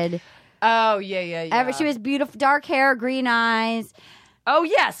hated. Oh, yeah. She was beautiful, dark hair, green eyes. Oh,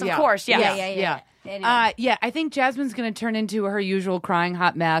 yes, of course. Yes. Yeah. Anyway. I think Jasmine's going to turn into her usual crying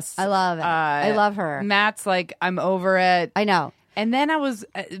hot mess. I love it. I love her. Matt's like, I'm over it. I know. And then I was,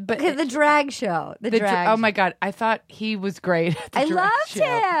 but The drag show. The drag. oh my God, I thought he was great. At the I drag loved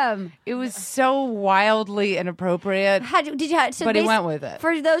show. him. It was so wildly inappropriate. But he went with it.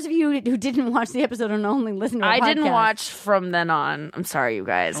 For those of you who didn't watch the episode and only listen to our I didn't podcast, watch from then on. I'm sorry, you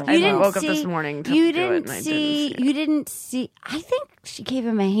guys. I didn't woke up see- this morning to you do it. didn't And see. I didn't You didn't see. I think she gave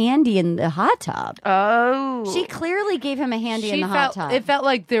him a handy in the hot tub. Oh. She clearly gave him a handy in the hot tub. It felt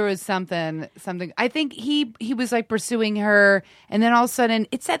like there was something. I think he was like pursuing her, and then all of a sudden,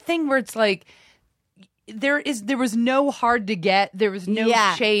 it's that thing where it's like there was no hard to get. There was no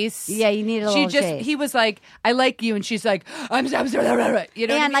chase. Yeah, you needed a little chase. He was like, I like you, and she's like, I'm sorry. You know what I and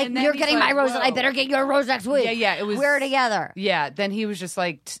mean? like, And then you're he's getting like, my rose, and I whoa. better get your rose next week. Yeah, it was. We're together. Yeah, then he was just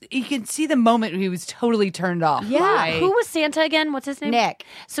like, you can see the moment he was totally turned off. Yeah. Who was Santa again? What's his name? Nick.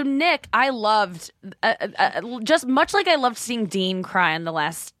 So Nick, I loved just much like I loved seeing Dean cry in the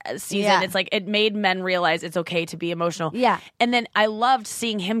last season. Yeah. It's like it made men realize it's okay to be emotional. Yeah. And then I loved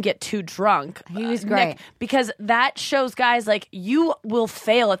seeing him get too drunk. He was great. Nick, because that shows guys like you will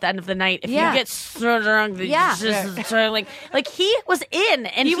fail at the end of the night if Yeah. you get so drunk. That Yeah. you just, like he was in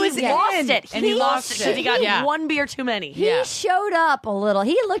and he was lost in, it. and he lost because he it. got one beer too many. He showed up a little.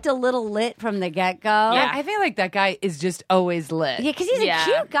 He looked a little lit from the get go. Yeah, I feel like that guy is just always lit. Yeah, because he's Yeah. a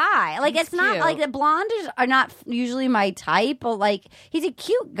cute guy. Like, it's not cute. like the blondes are not usually my type, but like, he's a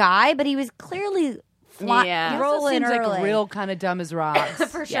cute guy, but he was clearly Yeah. He also rolling seems early. like real kind of dumb as rocks.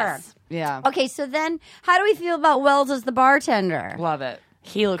 for sure. Yes. Yeah, Okay, so then how do we feel about Wells as the bartender? love it.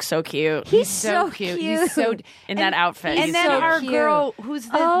 He looks so cute. He's so cute. He's so in that outfit. And He's then so our cute. girl, who's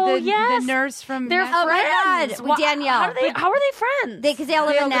the nurse from They're Nashville. Oh my God, Danielle. How are they friends? Because they all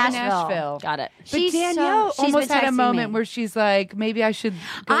live in Nashville. Got it. But She's Danielle she's almost been had a texting moment me. where she's like, maybe I should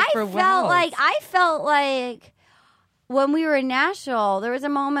go for I Wheelhouse. felt like when we were in Nashville, there was a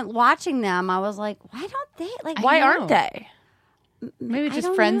moment watching them. I was like, why don't they like? Why know. aren't they? Maybe I just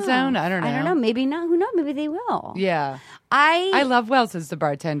don't friend know. zone. I don't know. I don't know. Maybe not. Who knows? Maybe they will. Yeah, I I love Wells as the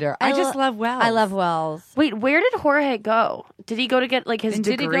bartender. I just love Wells. I love Wells. Wait, where did Jorge go? Did he go to get like his And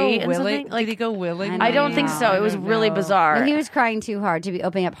degree did he go in willing? something? Like, Did he go willing? I don't think so. It was really bizarre. And he was crying too hard to be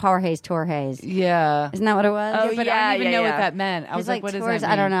opening up Jorge's Torres. Yeah. Isn't that what it was? Oh, But yeah, I didn't even know yeah. what that meant. I was like, what does Taurus? that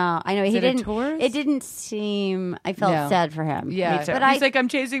mean? I don't know. I know Is he it a didn't. Taurus? It didn't seem. I felt No. sad for him. Yeah, Me too. But he's like, I'm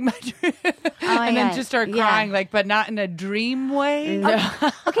chasing my dream, and then just start crying, like, but not in a dream way.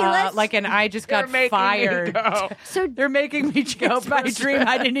 Okay, let's. Like, and I just got making me fired. go. So They're making me chase my dream.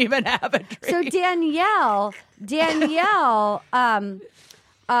 I didn't even have a dream. So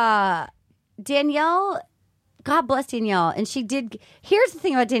Danielle, God bless Danielle, and she did. Here's the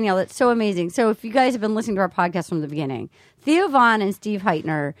thing about Danielle that's so amazing. So if you guys have been listening to our podcast from the beginning, Theo Vaughn and Steve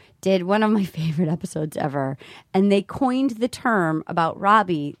Heitner did one of my favorite episodes ever, and they coined the term about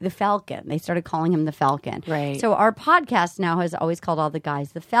Robbie the Falcon. They started calling him the Falcon. Right. So our podcast now has always called all the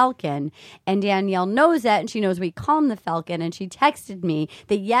guys the Falcon, and Danielle knows that, and she knows we call him the Falcon, and she texted me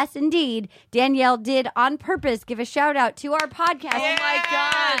that yes, indeed, Danielle did on purpose give a shout out to our podcast. Oh my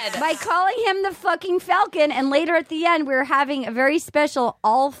God. By calling him the fucking Falcon, and later at the end, we were having a very special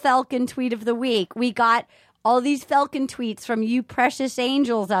all Falcon tweet of the week. We got all these Falcon tweets from you precious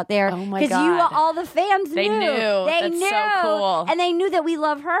angels out there. Oh my Because you, God. all the fans They knew. knew. They That's knew. so cool. And they knew that we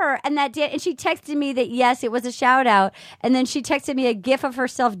love her. And and she texted me that, yes, it was a shout out. And then she texted me a gif of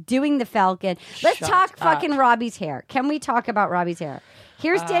herself doing the Falcon. Let's talk fucking Robbie's hair. Can we talk about Robbie's hair?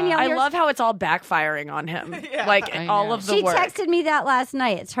 Here's Danielle. I love how it's all backfiring on him. Like I all know. of the She work. texted me that last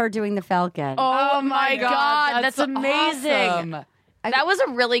night. It's her doing the Falcon. Oh my God, that's amazing. awesome. That was a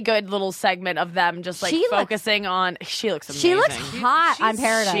really good little segment of them just like She looks- focusing on. She looks amazing. She looks hot on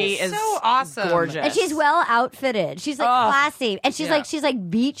Paradise. She is so awesome. gorgeous. And she's well outfitted. She's like classy, and she's like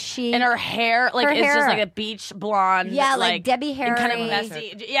beach chic. And her hair, like, Her is hair. just like a beach blonde. Yeah, like Debbie and kind of Harry.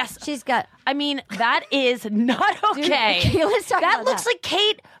 messy. Yes. She's got. I mean, that is not okay. Okay, let's talk that about looks that. like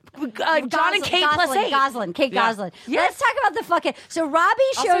Kate, John and Kate plus eight. Goslin, Kate Yeah. Goslin. Let's talk about the fucking. So Robbie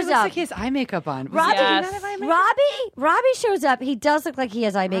Also, shows it looks up. like he has eye makeup on. Robbie, Yes. Robbie shows up. He does look like he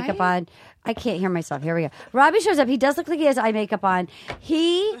has eye makeup on. I can't hear myself. Here we go. Robbie shows up. He does look like he has eye makeup on.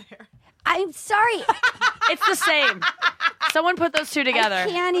 I'm sorry. It's the same. Someone put those two together. I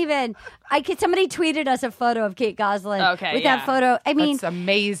can't even. Somebody tweeted us a photo of Kate Goslin. Okay, with yeah. that photo. I mean, That's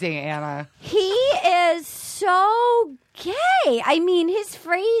amazing, Anna. he is so gay. I mean, his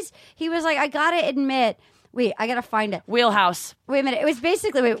phrase. He was like, "I gotta admit." Wait, I gotta find it. Wheelhouse. Wait a minute. It was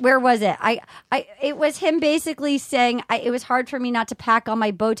basically, where was it? It was him basically saying, it was hard for me not to pack all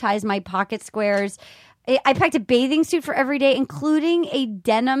my bow ties, my pocket squares. I packed a bathing suit for every day, including a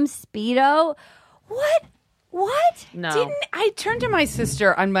denim Speedo. What? No. I turned to my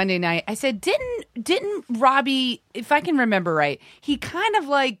sister on Monday night. I said, didn't Robbie, if I can remember right, he kind of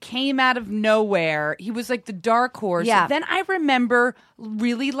like came out of nowhere. He was like the dark horse. Yeah. Then I remember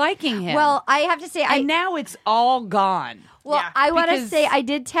really liking him. Well, I have to say, and now it's all gone. Well, I want to because- say I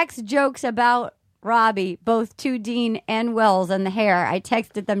did text jokes about Robbie, both to Dean and Wells and the hair. I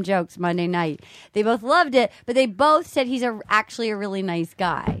texted them jokes Monday night. They both loved it, but they both said he's actually a really nice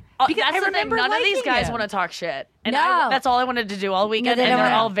guy. Because That's I the thing. remember None of these liking guys him. want to talk shit. And No. that's all I wanted to do all weekend, they and don't they're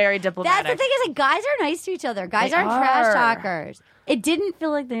wanna. all very diplomatic. That's the thing is that guys are nice to each other. Guys They aren't trash are. talkers. It didn't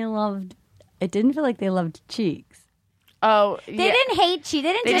feel like they loved Cheeks. Oh, They yeah. didn't hate Cheeks.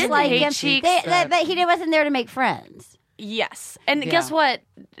 They didn't They didn't dislike hate him. Cheeks, But he wasn't there to make friends. Yes, and guess what?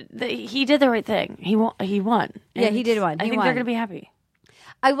 He did the right thing. He won. Yeah, And he did win. I He think won. they're going to be happy.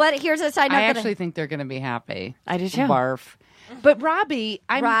 Here's a side note. I that actually think they're going to be happy. I do too. Barf. But Robbie,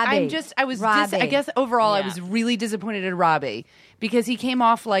 I Robbie. guess overall I was really disappointed in Robbie because he came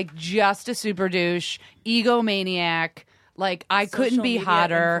off like just a super douche, egomaniac. Like I couldn't be media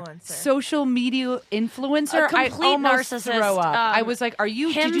hotter. influencer. Social media influencer. A complete I almost narcissist. throw up. I was like, "Are you?"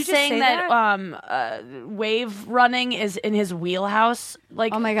 Him did you just saying say that, wave running is in his wheelhouse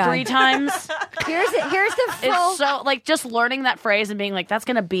like Oh my God. 3 times. here's the full It's so like just learning that phrase and being like, that's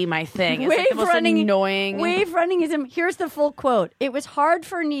gonna be my thing. It's like the most annoying. Wave running is him. Here's the full quote. It was hard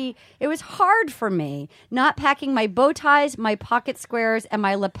for me not packing my bow ties, my pocket squares, and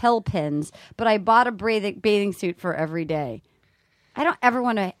my lapel pins, but I bought a bathing suit for every day. I don't ever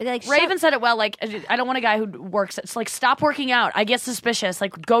want to like. Raven said it well. Like, I don't want a guy who works. It's like, stop working out. I get suspicious.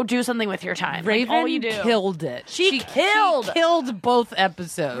 Like, go do something with your time. Raven all you do. killed it. She killed both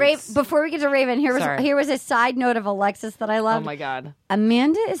episodes. Before we get to Raven, here was a side note of Alexis that I loved. Oh my God,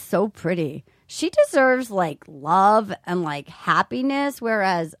 Amanda is so pretty. She deserves like love and like happiness,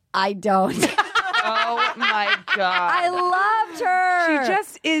 whereas I don't. oh my God, I loved her. She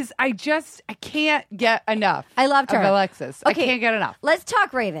just is. I can't get enough. I loved her. Of Alexis. Okay, I can't get enough. Let's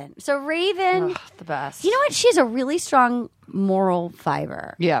talk Raven. So Raven, the best. You know what? She has a really strong moral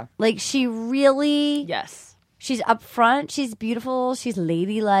fiber. Yeah. Like she really. Yes. She's upfront. She's beautiful. She's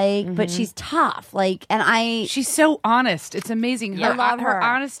ladylike, but she's tough. Like, she's so honest. It's amazing. I love her. Her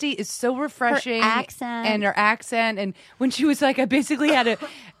honesty is so refreshing. Her accent, and when she was like, I basically had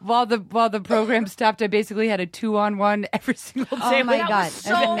while the program stopped, I basically had a 2-on-1 every single day. Oh my God, that was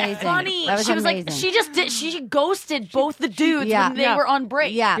so amazing. funny. That was she was amazing. like, she just did. She ghosted both the dudes when they were on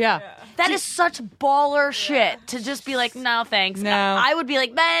break. Yeah. That is such baller shit to just be like, no, thanks. No. I would be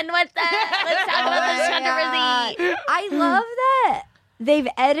like, Ben, what's that? Let's talk about this controversy. I love that they've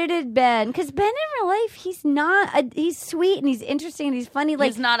edited Ben, because Ben in real life, he's sweet and he's interesting and he's funny. Like,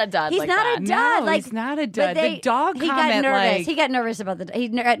 he's not a dud. He's like not that. a dud. No, like, he's not a dud. The dog he comment, got nervous. like... He got nervous about he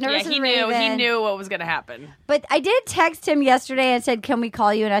got nervous. He with knew. Raven. He knew what was going to happen. But I did text him yesterday and said, "Can we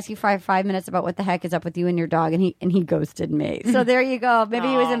call you and ask you for 5 minutes about what the heck is up with you and your dog?" And he ghosted me. So there you go. Maybe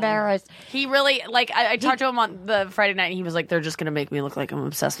he was embarrassed. He really I talked to him on the Friday night, and he was like, "They're just going to make me look like I'm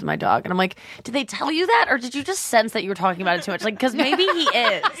obsessed with my dog." And I'm like, "Did they tell you that, or did you just sense that you were talking about it too much?" Like, because maybe he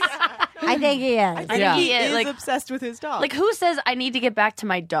is. I think he is. I think he is like obsessed with his dog. Like, who says I need to get back to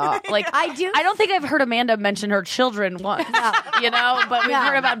my dog? Like, I do. I don't think I've heard Amanda mention her children once. You know, but we've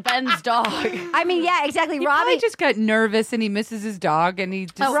heard about Ben's dog. I mean, yeah, exactly. He Robbie probably just got nervous and he misses his dog and he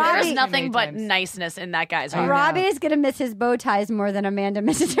just There's nothing but niceness in that guy's heart. Robbie is going to miss his bow ties more than Amanda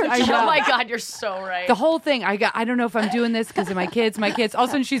misses her children. Oh my God, you're so right. the whole thing. I don't know if I'm doing this because of my kids. All of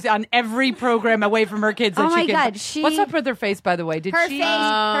a sudden, she's on every program away from her kids. Oh that my she God, can, what's up with her face, by the way? Did her she?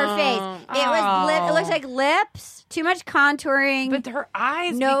 face. It was it looks like lips, too much contouring. But her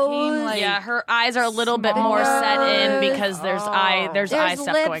eyes nose. became like her eyes are a little bit more set in because there's eye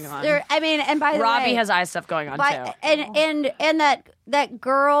stuff lips, going on. And by the way, Robbie has eye stuff going on too. And that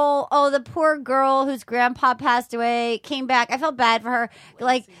girl, the poor girl whose grandpa passed away, came back. I felt bad for her,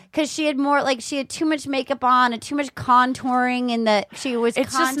 like, because she had too much makeup on and too much contouring, and that she was.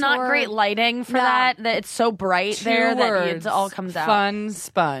 It's just not great lighting for that. That it's so bright there that it all comes out. Fun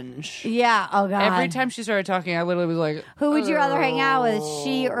sponge. Yeah. Oh God. Every time she started talking, I literally was like, "Who would you rather hang out with,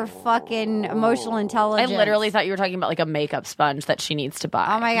 she or fucking emotional intelligence?" I literally thought you were talking about like a makeup sponge that she needs to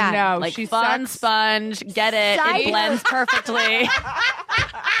buy. Oh my God. No, like she fun sucks. sponge. Get it? It blends perfectly.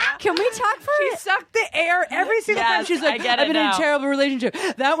 Can we talk for She sucked the air every single time. She's like, I get it I've been in now. a terrible relationship.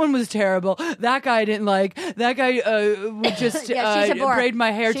 That one was terrible. That guy I didn't like. That guy would just Yeah, she's a bore. braid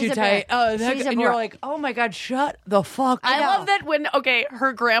my hair She's too a tight. bore. Oh, that She's guy, a and you're bore. like, oh my God, shut the fuck up. I love that when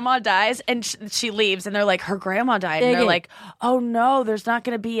her grandma dies and she leaves and they're like, her grandma died, and they're like, oh no, there's not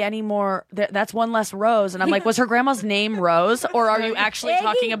going to be any more. That's one less Rose. And I'm like, was her grandma's name Rose, or are you actually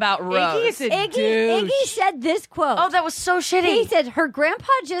talking about Rose? Iggy said this quote. Oh, that was so shitty. He said, her grandpa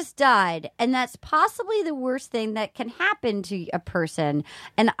just died, and that's possibly the worst thing that can happen to a person.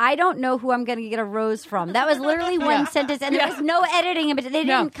 And I don't know who I'm going to get a rose from. That was literally one sentence, and there was no editing, but they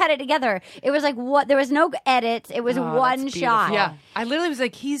didn't cut it together. It was like what? There was no edits. It was one shot. Yeah, I literally was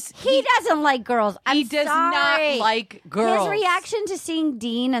like, he doesn't like girls. He does not like girls. His reaction to seeing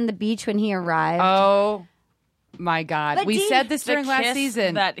Dean on the beach when he arrived. Oh my God. But We Dean- said this during The last kiss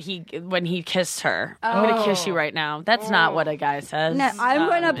season. that when he kissed her. I'm going to kiss you right now. That's not what a guy says. No, I'm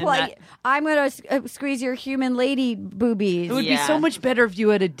going to in play. that- I'm going to squeeze your human lady boobies. It would be so much better if you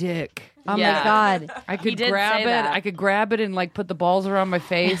had a dick. Oh Yeah. my God. I He could did grab say it. that. I could grab it and like put the balls around my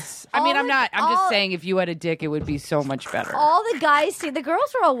face. I mean, I'm just saying if you had a dick, it would be so much better. All the guys see the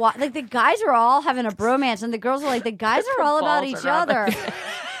girls were all like the guys are all having a bromance, and the girls are like the guys are all about balls each around other.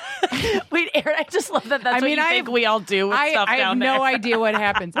 Wait, Aaron, I just love that. That's what you think we all do with stuff I have down no there. idea what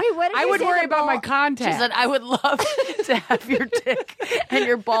happens. Wait, what did I you would say worry the about my ball- contact. She said, I would love to have your dick and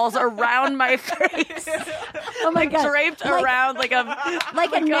your balls around my face. Oh my God. Draped around like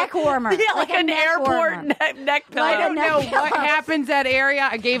a neck warmer. Yeah, like a an neck airport warmer. neck pillow. Like a I don't know neck what pillow. happens that area.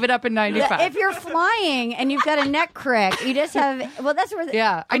 I gave it up in 95. If you're flying and you've got a neck crick, you just have. Well, that's where.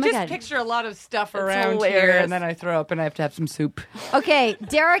 yeah, Oh I my just God. picture a lot of stuff around here, hilarious. and then I throw up and I have to have some soup. Okay,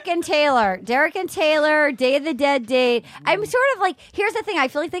 Derek and and Taylor, Day of the Dead date. I'm sort of like, here's the thing. I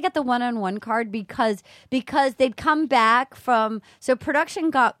feel like they got the one-on-one card because they'd come back from, so production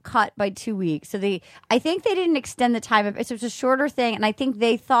got cut by 2 weeks. So I think they didn't extend the time. So it was a shorter thing. And I think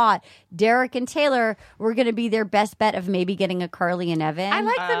they thought Derek and Taylor were going to be their best bet of maybe getting a Carly and Evan. I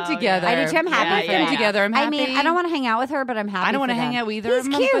like them together. I do too. I'm happy for them together. I'm happy. I mean, I don't want to hang out with her, but I'm happy. I don't want to hang out either. He's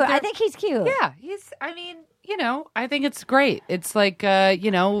cute. I think he's cute. Yeah, I think it's great. It's like,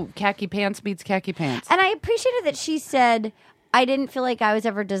 khaki pants meets khaki pants. And I appreciated that she said, I didn't feel like I was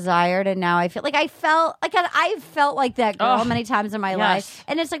ever desired, and now I feel like I've felt like that girl many times in my life.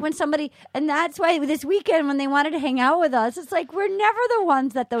 And it's like when somebody, and that's why this weekend when they wanted to hang out with us, it's like we're never the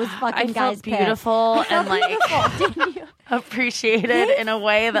ones that those fucking guys felt beautiful pick. and Didn't you? appreciated in a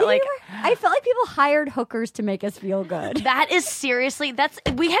way that I felt like people hired hookers to make us feel good. That is seriously,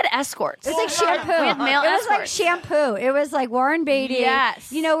 we had escorts. It was like shampoo. We had male it was like escorts. shampoo. It was like Warren Beatty.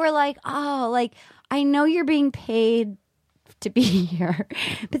 Yes. We're like, I know you're being paid to be here,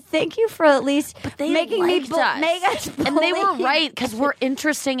 but thank you for at least making me make us believe. And they were right because we're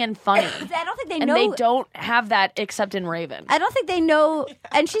interesting and funny. I don't think they and know. And they don't have that except in Raven. I don't think they know.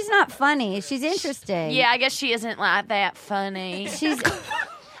 And she's not funny. She's interesting. Yeah, I guess she isn't like that funny. She's.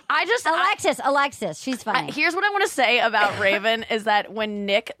 Alexis, she's funny. Here's what I want to say about Raven is that when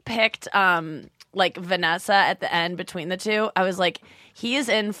Nick picked Vanessa at the end between the two, I was like, he is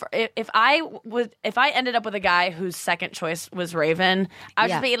in for, if I ended up with a guy whose second choice was Raven, I would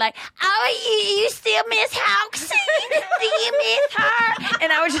just be like, oh, you still miss Hoxie? Do you miss her?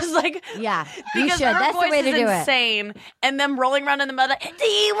 And I was just like, yeah, you because should. her That's voice the way to is do insane. It. And them rolling around in the mud like, do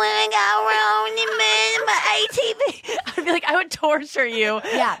you want to go around in my ATV? I'd be like, I would torture you.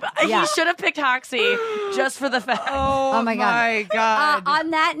 Yeah. He should have picked Hoxie just for the fact. Oh my God.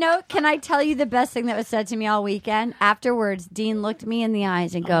 On that note, can I tell you the best thing that was said to me all weekend? Afterwards, Dean looked me in the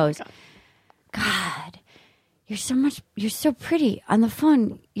eyes and goes, God, you're so pretty. On the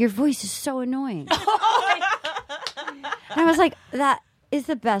phone, your voice is so annoying. And I was like, that is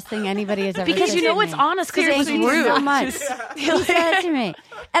the best thing anybody has ever said because to me. it's honest because it was Thank you rude. so much. He said it to me. And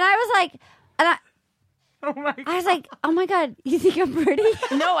I was like, I was like, oh my God, you think I'm pretty?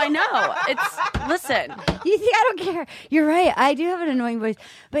 No, I know. Listen. You think I don't care? You're right. I do have an annoying voice.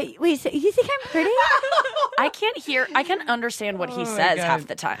 But wait, so you think I'm pretty? I can understand what he says half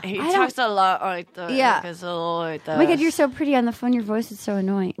the time. He talks a lot like that. Yeah. Oh my God, you're so pretty on the phone. Your voice is so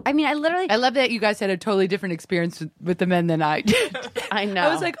annoying. I mean, I love that you guys had a totally different experience with the men than I did. I know.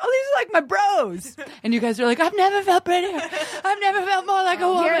 I was like, oh, these are like my bros. And you guys are like, I've never felt prettier. I've never felt more like a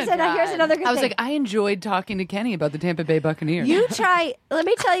woman. Here's another good thing. I was like, I enjoyed talking to Kenny about the Tampa Bay Buccaneers. Let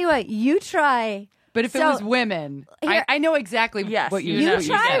me tell you what, you try. But if it was women, I know exactly what you You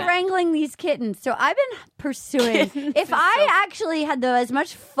try wrangling these kittens. So I've been pursuing. If I actually had as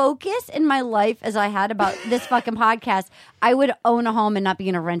much focus in my life as I had about this fucking podcast, I would own a home and not be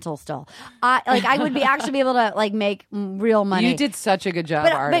in a rental still. I would actually be able to make real money. You did such a good job,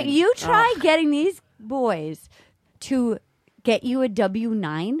 Arden. But you try getting these boys to get you a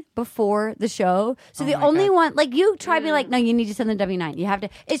W-9 before the show. So the only one, you try to be like, no, you need to send the W-9. You have to,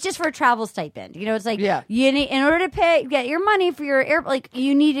 it's just for a travel stipend. It's like, you need, in order to get your money for your air,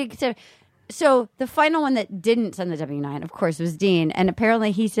 you need to. So the final one that didn't send the W-9, of course, was Dean. And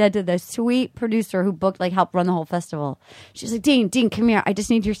apparently he said to the sweet producer who booked, helped run the whole festival, she's like, Dean, come here. I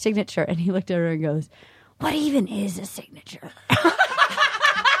just need your signature. And he looked at her and goes, what even is a signature?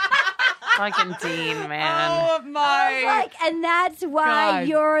 Fucking Dean, man. Oh my! And that's why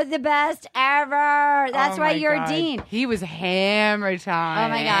you're the best ever. That's why you're Dean. He was hammer time. Oh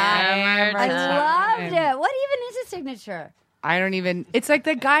my God! I loved it. What even is a signature? I don't even. It's like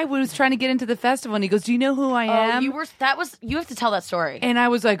that guy who was trying to get into the festival, and he goes, "Do you know who I am?" You have to tell that story. And I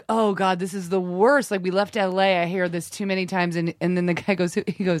was like, "Oh God, this is the worst." We left LA. I hear this too many times, and then the guy goes,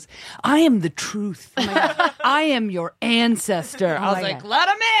 "He goes, I am the truth. Oh my God. I am your ancestor." I was like, "Let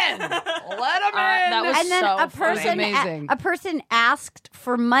him in, let him in." That was and then amazing. A person asked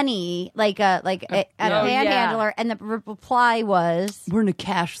for money, a panhandler, and the reply was, "We're in a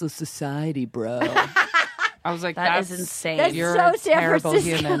cashless society, bro." I was like, that is insane. That's You're so a San terrible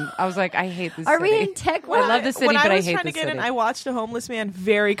Francisco. human. I was like, I hate this Are city. we in tech? I love the city, but I hate When I was trying to the get city. in, I watched a homeless man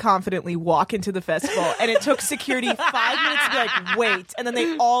very confidently walk into the festival, and it took security 5 minutes to be like, wait, and then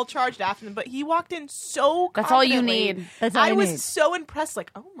they all charged after him. But he walked in so confidently. That's all you need. That's all I you was need. so impressed,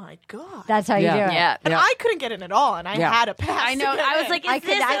 oh my God. That's how you do it. Yeah. And I couldn't get in at all, and I had a pass. I know. I was like, is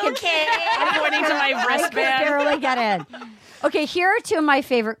this okay? I'm pointing to my I could wristband. barely get in. Okay, here are two of my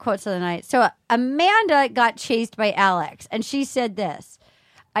favorite quotes of the night. So Amanda got chased by Alex, and she said this.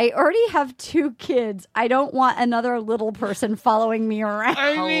 I already have 2 kids. I don't want another little person following me around.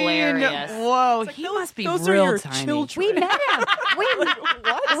 Hilarious. Whoa, he must be real tiny. Children. We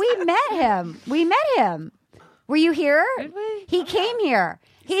met him. We met him. Were you here? Did we? He came here.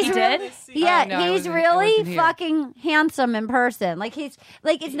 He's He really, did? Yeah, Oh, no, I he's wasn't- I really wasn't here. fucking handsome in person. Like it's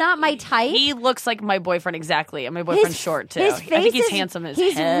not my type. He looks like my boyfriend exactly, and my boyfriend's short too. His I face think he's is, handsome as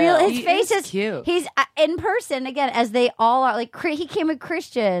he's hell. real. His He face is cute. He's in person again, as they all are. Like he came with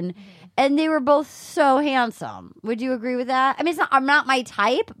Christian, and they were both so handsome. Would you agree with that? I mean, I'm not my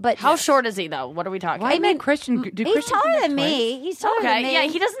type, but How short is he though? What are we talking? Why did Christian? Did he's Christian taller come than back me. He's taller than Okay, me. yeah,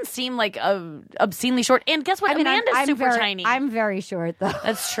 he doesn't seem like obscenely short. And guess what? I mean, Amanda's I'm super very, tiny. I'm very short though.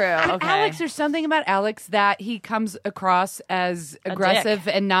 That's true. twice? Okay. Alex, there's something about Alex that he comes across as aggressive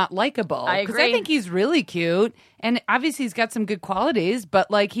and not likable. I Because agree. I think he's really cute, and obviously he's got some good qualities, but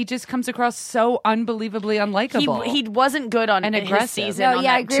like he just comes across so unbelievably unlikable. He wasn't good on And his aggressive. season No, on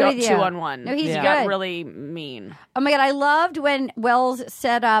yeah, I that agree with you. 2-on-1. No, he's He good. got really mean. Oh my god, I loved when Wells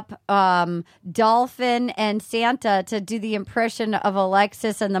set up Dolphin and Santa to do the impression of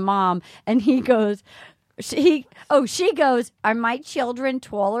Alexis and the mom, and he goes. She goes, "Are my children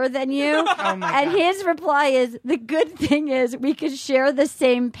taller than you?" And his reply is, "The good thing is we could share the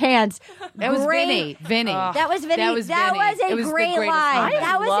same pants." That was Great. Vinny. That was Vinny. That was That Vinny. was a It was the great greatest line. line.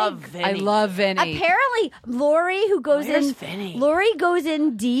 That was love a Vinny. I love Vinny. Apparently, Lori, who goes Where's in, Vinny? Lori goes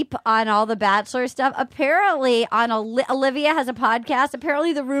in deep on all the Bachelor stuff. Apparently, on Olivia has a podcast.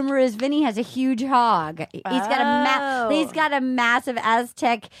 Apparently, the rumor is Vinny has a huge hog. He's got a massive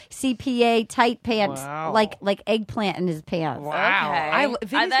Aztec CPA tight pants, Wow. like eggplant in his pants. Wow.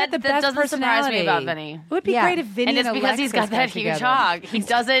 Vinny's got the that best doesn't surprise me personality. about Vinny. It would be Yeah. great if Vinny And it's because he's got that huge hog. He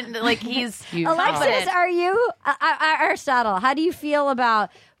doesn't like he's Huge Alexis, confident. are you Aristotle? How do you feel about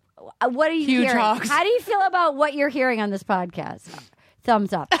what are you Huge hearing? hogs. How do you feel about what you're hearing on this podcast?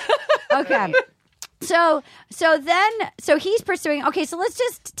 Thumbs up. Okay. So he's pursuing. Okay, so let's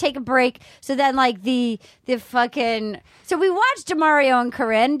just take a break. So then, like the fucking. So we watched Demario and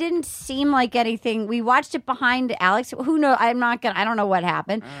Corinne. Didn't seem like anything. We watched it behind Alex. Who knows? I don't know what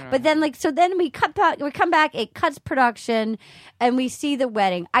happened. But then, then we come back. It cuts production, and we see the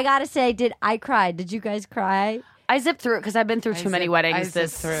wedding. I gotta say, I cry? Did you guys cry? I zipped through it because I've been through too many weddings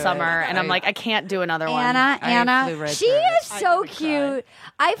this zipped through summer, it. and I'm like, I can't do another one. Anna, flew right she through it. is so cute.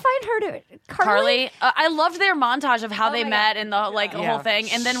 I find her to Carly, I loved their montage of how they my met and the the Yeah. whole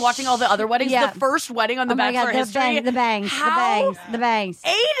thing, and then watching all the other weddings. Yeah. The first wedding on the Oh my Bachelor God, history. the bangs. 80s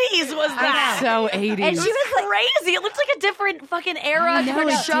was that? So 80s. And she was like, Crazy. It looks like a different fucking era, I know,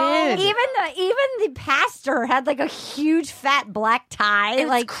 different it show. did. even the pastor had like a huge fat black tie. It's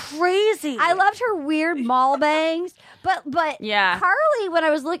like crazy. I loved her weird mall bangs, but Yeah. Carly, when I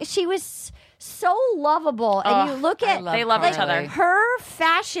was looking, she was so lovable, and you look at They love each other. her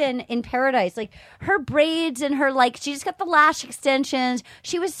fashion in Paradise, like her braids and her she just got the lash extensions.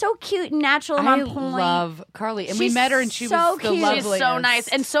 She was so cute and natural and I on point. love Carly, and we She's met her, and she so was the cute. loveliest. She's so nice,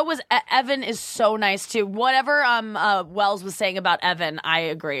 and so was Evan. Is so nice too. Whatever Wells was saying about Evan, I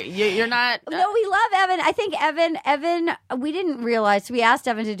agree. You're not. No, we love Evan. I think Evan, we didn't realize. We asked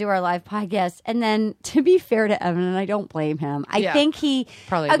Evan to do our live podcast. And then, to be fair to Evan, and I don't blame him, I think he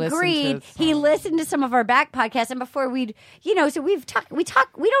Probably listened to agreed. some. He listened to some of our back podcasts. And before we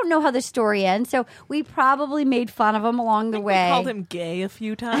don't know how the story ends. So we probably made fun of him along the way. We called him gay a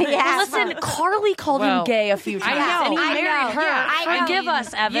few times. Yeah. Listen, Carly called him Well, gay a few times, know. and he I married know. her. Yeah, I know. Forgive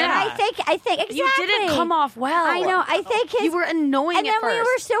us, Evan. Yeah. I think exactly. You didn't come off well. I know. I think his, You were annoying and then at first. we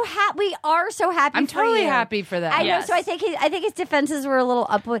were so happy. We are so happy. I'm for totally you. happy for that. I know. Yes. So I think his defenses were a little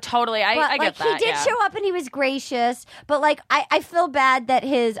upward. Totally, I But, get that. He did yeah. show up and he was gracious, but I felt bad that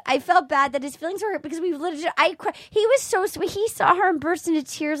his feelings were hurt because we legit. He was so sweet. He saw her and burst into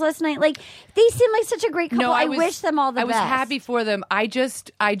tears last night. Like they seemed like such a great couple. No, I wish them all the I best. was happy for them. I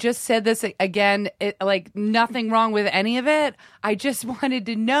just said this again. Like nothing wrong with any of it. I just wanted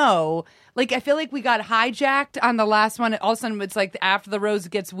to know. Like I feel like we got hijacked on the last one. All of a sudden, it's like after the rose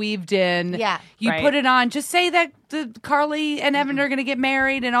gets weaved in. Yeah. you Right. put it on. Just say that Carly and Evan are going to get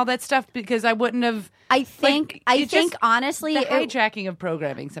married and all that stuff because I wouldn't have. I think honestly, the hijacking of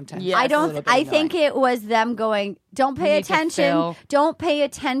programming sometimes. Yeah. I It's a don't. little bit I think annoying. it was them going. Don't pay need to attention. fill. Don't pay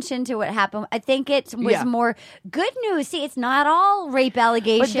attention to what happened. I think it was Yeah. more good news. See, it's not all rape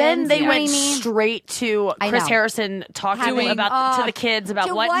allegations. But then they you know went what I mean? straight to I Chris know. Harrison talking Having- about to the kids about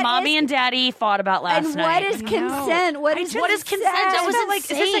to what what mommy is- and daddy fought about last And night. what is consent? What is consent? That was like, is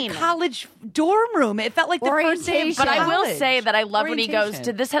this insane. a college dorm room? It felt like the first day of Orientation. But I will college. say that I love when he goes, Orientation.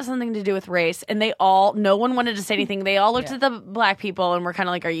 did this have something to do with race? And they all no one wanted to say anything. They all looked at the black people and were kind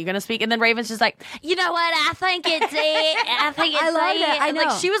of like, "Are you going to speak?" And then Raven's just like, "You know what? I think it's it. I think it's I love it. I know.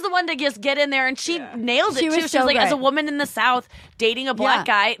 Like she was the one to just get in there, and she nailed it. She too. was She was like, so as a great. woman in the South dating a black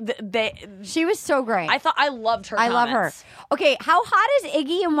guy, she was so great. I loved her. I love her. comments. Okay, how hot is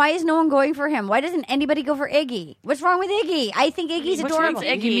Iggy, and why is no one going for him? Why doesn't anybody go for Iggy? What's wrong with Iggy? I think Iggy's Which adorable. one's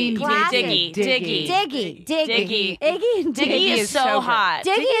Iggy? You mean Classic. Diggy. Diggy. Diggy. Iggy and Diggy is so hot.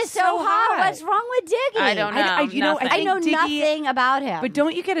 Diggy is so hot. What's wrong with Diggy? I don't know. I know Diggy- nothing about him. But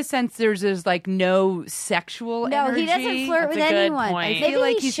don't you get a sense there's like no sexual no, energy? he doesn't flirt That's with a good anyone. point. Maybe I feel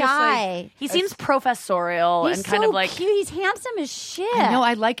like he's he's just shy. He seems professorial He's and kind so of like cute. He's handsome as shit. I know.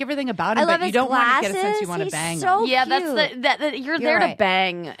 I like everything about him, I love but you his don't want to glasses. get a sense you want to He's bang so him. yeah, cute. that's you're there right. to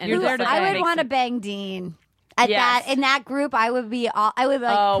bang. And You're there that's to what I would makes want to it- bang Dean. At Yes. that in that group, I would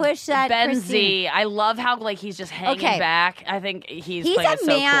push that. Ben Christine. Z. I love how like he's just hanging Okay. back. I think he's He's playing a it so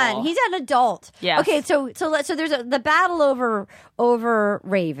man. cool. He's an adult. Yes. Okay. So there's the battle over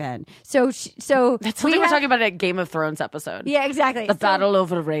Raven. So That's something we're talking about in a Game of Thrones episode. Yeah, exactly. The battle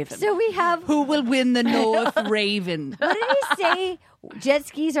over Raven. So we have. Who will win the North Raven? What did he say? Jet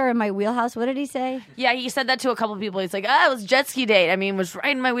skis are in my wheelhouse. What did he say? Yeah, he said that to a couple of people. He's like, it was jet ski date. I mean, it was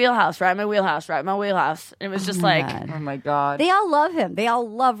right in my wheelhouse, right in my wheelhouse, right in my wheelhouse. And it was just like, Oh my God. They all love him. They all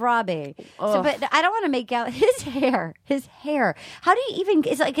love Robbie. So, but I don't want to make out his hair. His hair. How do you even?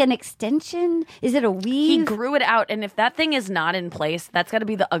 Is it like an extension? Is it a weave? he grew it out. And if that thing is not in place, that's got to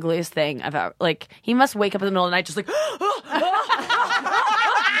be the ugliest thing I've ever. Like, he must wake up in the middle of the night just like,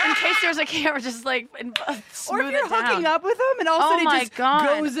 in case there's a camera, just like, and, Or if smooth you're it down. hooking up with him and all of a Oh sudden my it just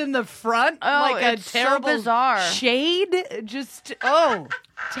God. goes in the front Oh, like a it's so terrible bizarre. shade. Just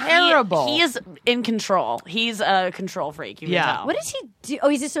terrible. He is in control. He's a control freak. You can Yeah. tell. What does he do? Oh,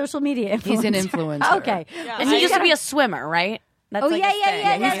 he's a social media influencer. He's an influencer. Okay. And he used to be a swimmer, right? That's Oh, like yeah, his yeah, thing.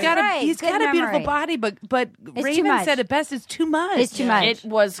 yeah, He's That's got right. he's Good got a beautiful memory. body, but too Raven much. said it best. It's too much. It's too much. It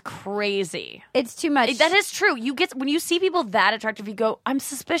was crazy. It's too much. That is true. You get when you see people that attractive, you go, "I'm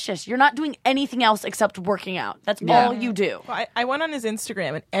suspicious." You're not doing anything else except working out. That's all you do. Well, I went on his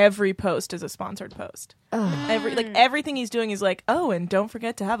Instagram, and every post is a sponsored post. Everything he's doing is like, oh, and don't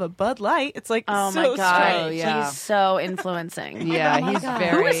forget to have a Bud Light. It's like, Oh so my god, strange. yeah. he's so influencing. Yeah, he's very.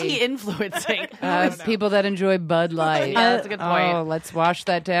 Who is he influencing? People that enjoy Bud Light. Yeah, that's a good point. Oh, let's wash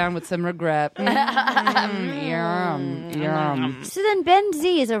that down with some regret. Yum. So then Ben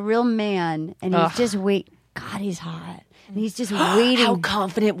Z is a real man, and he's just God, he's hot. And he's just waiting. How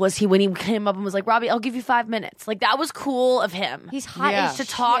confident was he when he came up and was like, "Robbie, I'll give you 5 minutes." Like that was cool of him. He's hot Yeah. as to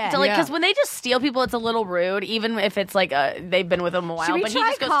talk shit. to like Yeah. because when they just steal people, it's a little rude, even if it's like they've been with him a while. Should we but he try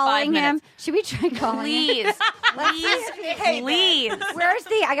just goes 5 calling him? minutes. Should we try calling him? Please. Where's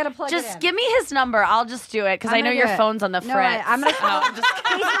the? I gotta plug it Just in. give me his number. I'll just do it because I'm I know gonna your do it. phone's on the No, fritz. I'm gonna call. I'm just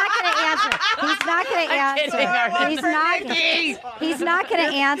He's not gonna answer. He's not gonna answer. He's not. He's not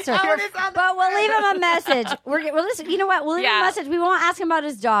gonna answer. But we'll leave him a message. We'll just. You know what? We'll leave him a Yeah. message. We won't ask him about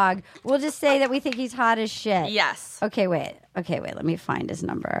his dog. We'll just say that we think he's hot as shit. Yes. Okay. Wait. Let me find his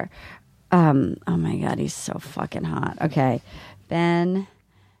number. Oh my God, he's so fucking hot. Okay, Ben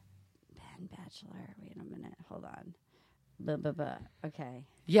Bachelor. Wait a minute. Hold on. Okay.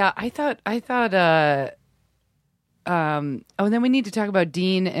 Yeah, I thought. And then we need to talk about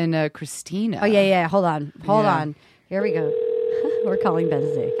Dean and Christina. Oh yeah. Hold on. Yeah. Here we go. We're calling Ben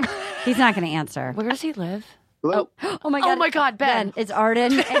Z. He's not going to answer. Where does he live? Hello. Oh my God. Oh my God, Ben. It's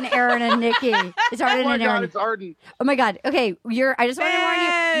Arden and Aaron and Nikki. It's Arden Oh my and God, Aaron. it's Arden. Oh my God. Okay, I just want to warn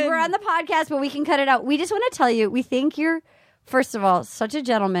you. You were on the podcast, but we can cut it out. We just want to tell you, we think you're, first of all, such a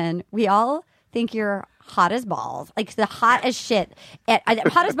gentleman. We all think you're hot as balls, like the hot as shit.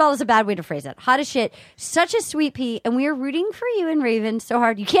 Hot as balls is a bad way to phrase it. Hot as shit. Such a sweet pea, and we are rooting for you and Raven so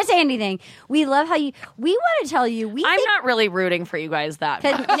hard. You can't say anything. We love how you. We want to tell you. I'm not really rooting for you guys that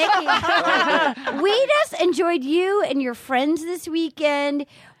much. Nikki, we just enjoyed you and your friends this weekend.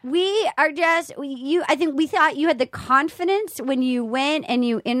 We are just you. I think we thought you had the confidence when you went and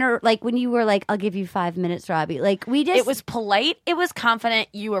when you were like, "I'll give you 5 minutes, Robbie." Like we just. It was polite. It was confident.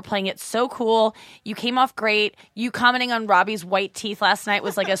 You were playing it so cool. You came off great. You commenting on Robbie's white teeth last night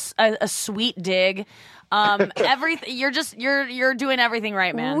was like a sweet dig. Everything. You're doing everything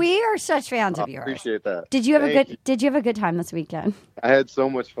right, man. We are such fans of yours. Appreciate that. Did you have Thank you. Did you have a good time this weekend? I had so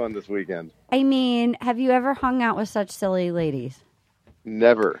much fun this weekend. I mean, have you ever hung out with such silly ladies?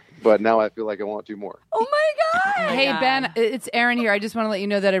 Never. But now I feel like I want to more. Oh my God. Hey, Ben, it's Aaron here. I just want to let you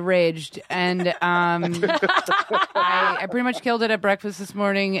know that I raged. And I pretty much killed it at breakfast this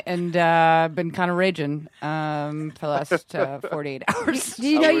morning and been kind of raging for the last 48 hours. Do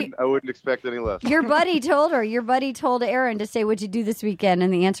you know I wouldn't expect any less. your buddy told Aaron to say, what'd you do this weekend?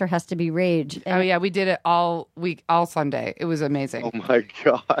 And the answer has to be rage. Oh, yeah. We did it all week, all Sunday. It was amazing. Oh, my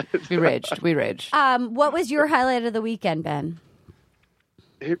God. We raged. What was your highlight of the weekend, Ben?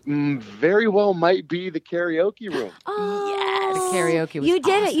 It very well might be the karaoke room. Oh, yes. The karaoke was You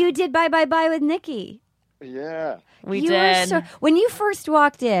did awesome. it. You did Bye Bye Bye with Nikki. Yeah. We did. When you first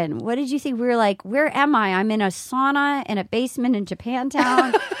walked in, what did you think? We were like, where am I? I'm in a sauna in a basement in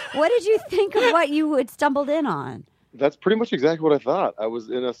Japantown. What did you think of what you had stumbled in on? That's pretty much exactly what I thought. I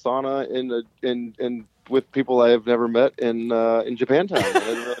was in a sauna in with people I have never met in Japantown. I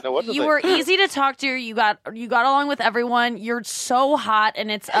didn't really know what to You think. were easy to talk to. You got along with everyone. You're so hot, and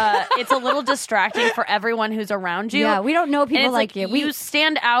it's a little distracting for everyone who's around you. Yeah, we don't know And people it's like you. You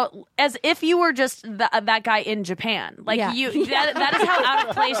stand out as if you were just that guy in Japan. Like Yeah. that is how out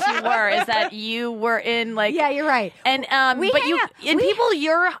of place you were. Is that you were in like Yeah, you're right. And people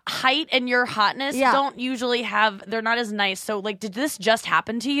your height and your hotness don't usually have. They're not as nice. So like, did this just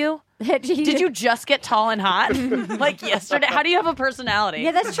happen to you? Did you just get tall and hot like yesterday? How do you have a personality?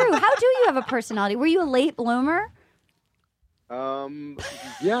 Yeah, that's true. How do you have a personality? Were you a late bloomer?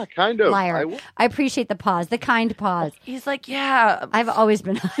 Yeah, kind of. Liar. I appreciate the pause, the kind pause. He's like, yeah. I've always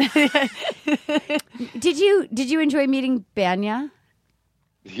been. Did you enjoy meeting Banya?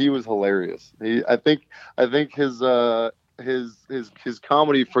 He was hilarious. I think his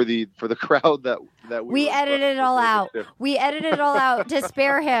comedy for the crowd that we edited it all out. We edited it all out to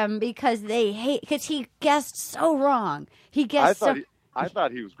spare him because he guessed so wrong. He guessed I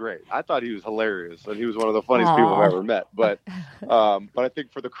thought he was great. I thought he was hilarious, and he was one of the funniest people I've ever met. But I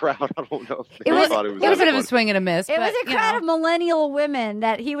think for the crowd, I don't know if they thought it was. It was a bit of a swing and a miss. It was a crowd of millennial women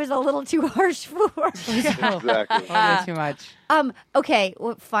that he was a little too harsh for. Exactly. Too much. Okay.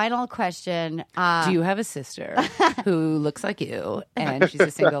 Final question. Do you have a sister who looks like you and she's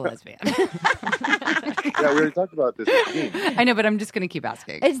a single lesbian? Yeah, we already talked about this. I know, but I'm just going to keep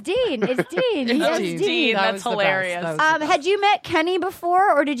asking. It's Dean. It's Dean. That's hilarious. Had you met Kenny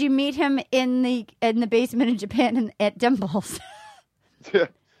before, or did you meet him in the basement in Japan at Dimples?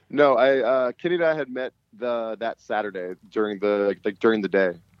 No, Kenny and I had met that Saturday during the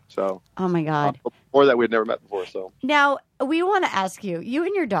day. So. Oh my God. Before that, we had never met before. So. Now we want to ask you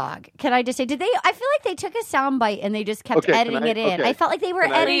and your dog. Can I just say, did they? I feel like they took a soundbite and they just kept editing it in. Okay. I felt like they were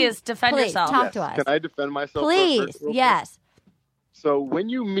editing. Please defend yourself. Talk to us. Can I defend myself? Please. Yes. So when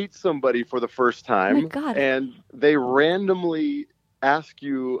you meet somebody for the first time, and they randomly ask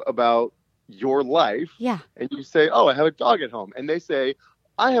you about your life, and you say, "Oh, I have a dog at home," and they say,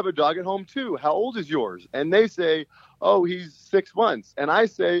 "I have a dog at home too. How old is yours?" And they say, "Oh, he's 6 months," and I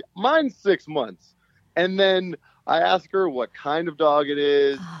say, "Mine's 6 months," and then I ask her what kind of dog it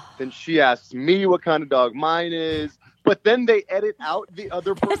is. Then she asks me what kind of dog mine is. But then they edit out the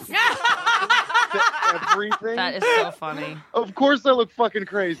other person. Everything. That is so funny. Of course I look fucking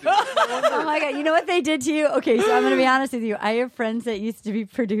crazy. Oh my God. You know what they did to you? Okay, so I'm going to be honest with you. I have friends that used to be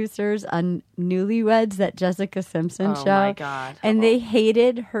producers on Newlyweds, that Jessica Simpson show. Oh my God. And they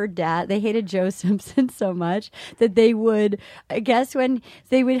hated her dad. They hated Joe Simpson so much that they would, I guess when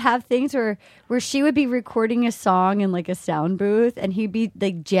they would have things where she would be recording a song in like a sound booth and he'd be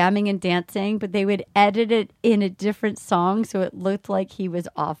like jamming and dancing, but they would edit it in a different song so it looked like he was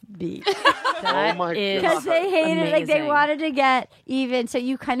off beat. Oh my God. Because they hated it, like they wanted to get even. So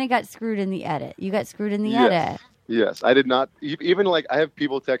you kind of got screwed in the edit. You got screwed in the edit. Yes, I did not. Even like I have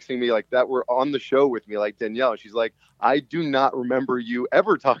people texting me like that were on the show with me, like Danielle. She's like, I do not remember you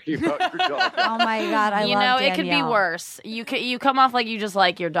ever talking about your dog. Oh my God, I love Danielle. It could be worse. You come off like you just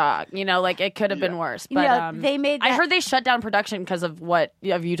like your dog. Like it could have been worse. But they made. I heard they shut down production because of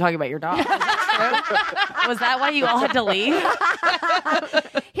you talking about your dog. Was that why you all had to leave?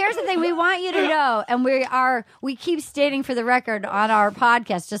 Here's the thing: we want you to know, and we keep stating for the record on our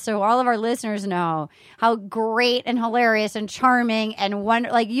podcast, just so all of our listeners know how great and hilarious and charming and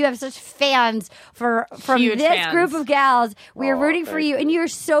like you have such fans from Huge this fans. group of gals. We are rooting for you, and you're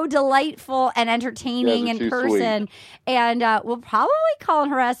so delightful and entertaining in person. Sweet. And we'll probably call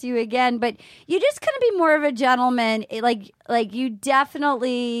and harass you again, but you just couldn't be more of a gentleman. Like you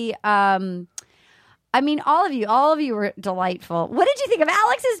definitely. I mean, all of you were delightful. What did you think of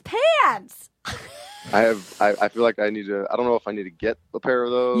Alex's pants? I feel like I need to. I don't know if I need to get a pair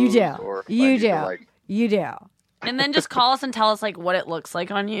of those. You do. Or You do. You do. And then just call us and tell us like what it looks like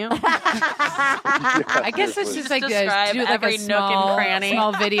on you. I guess it's just like describe do like every a nook small, and cranny.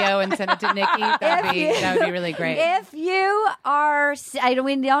 small video and send it to Nikki. That would be really great. If you are,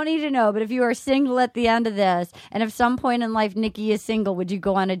 we don't need to know, but if you are single at the end of this, and if some point in life Nikki is single, would you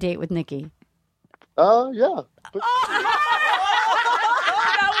go on a date with Nikki? Yeah.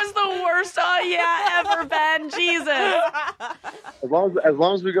 That was the worst ever, Ben. Jesus. As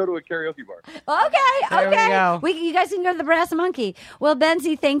long as we go to a karaoke bar. Okay. we go. You guys can go to the Brass Monkey. Well,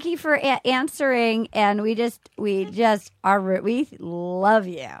 Benzie, thank you for answering, and we love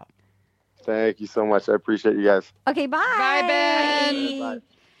you. Thank you so much. I appreciate you guys. Okay, bye. Bye, Ben. Bye.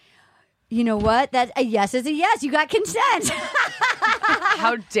 You know what? That a yes is a yes. You got consent.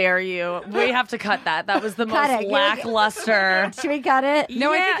 How dare you? We have to cut that. That was the Cut most it. lackluster. Should we cut it?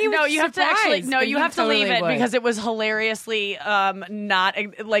 No, I think he was you have to actually. surprised, No, but you he have to leave totally it would. because it was hilariously not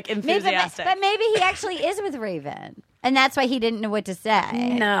like enthusiastic. But maybe he actually is with Raven, and that's why he didn't know what to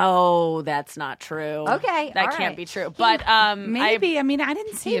say. No, that's not true. Okay, that all can't right. be true. But Maybe. I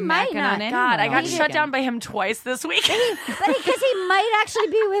didn't see He him might macking not. on anyone. God, I got all shut weekend. down by him twice this week. But because he might actually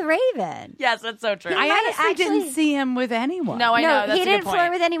be with Raven. Yes, that's so true. I might honestly didn't actually- see him with anyone. No, I know. That's he a good didn't point.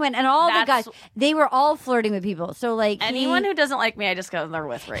 flirt with anyone, and all the That's- guys, they were all flirting with people. So like Anyone who doesn't like me, I just go they're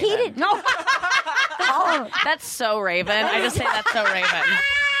with Raven. he didn't. No. Oh. That's so Raven. I just say that's so Raven.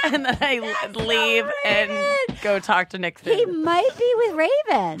 And then I leave and go talk to Nick. He might be with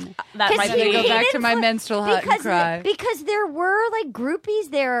Raven. That 'Cause might he- be. Go he back to didn't my flirt- menstrual hut and cry. Because there were like groupies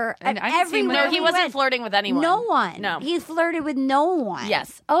there And I didn't see him everywhere. with- No, he we wasn't went. flirting with anyone. No one. No. He flirted with no one.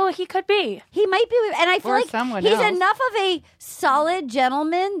 Yes. Oh, he could be. He might be with, and I feel Or like someone he's else. enough of a solid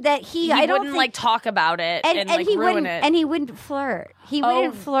gentleman that He I don't wouldn't think, like talk about it and like he ruin wouldn't, it. and he wouldn't flirt. He Oh.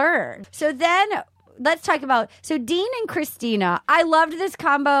 wouldn't flirt. So then let's talk about Dean and Christina. I loved this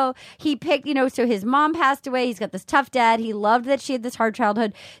combo. He picked, so his mom passed away. He's got this tough dad. He loved that she had this hard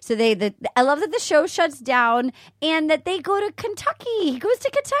childhood. So I love that the show shuts down and that they go to Kentucky. He goes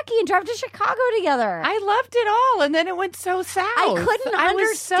to Kentucky and drive to Chicago together. I loved it all, and then it went so south. I couldn't I was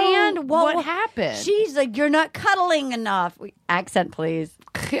understand so, what happened. She's like, you're not cuddling enough. Accent, please.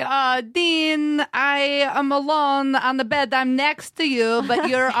 Dean, I am alone on the bed. I'm next to you, but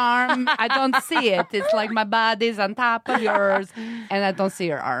your arm, I don't see it. It's like my body's on top of yours, and I don't see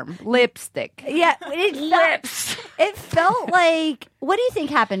your arm. Lipstick. Yeah, it felt like. What do you think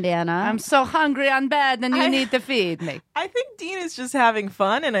happened, Anna? I'm so hungry on bed, and you need to feed me. I think Dean is just having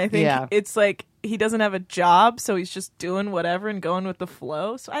fun, and I think Yeah. it's like he doesn't have a job, so he's just doing whatever and going with the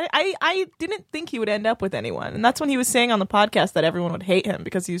flow. So I didn't think he would end up with anyone. And that's when he was saying on the podcast that everyone would hate him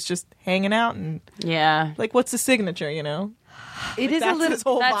because he was just hanging out and Yeah. like, what's the signature, It is a That's little. his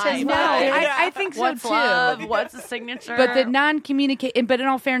whole That's his vibe. No, vibe. I think so What's too. love? What's the signature? But the non-communicate. But in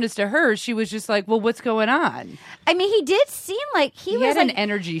all fairness to her, she was just like, "Well, what's going on?" I mean, he did seem like he was had an like,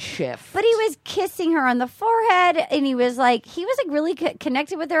 energy shift. but he was kissing her on the forehead, and he was really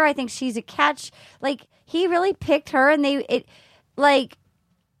connected with her. I think she's a catch. Like he really picked her, and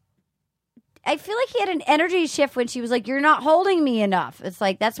I feel like he had an energy shift when she was like, "You're not holding me enough." It's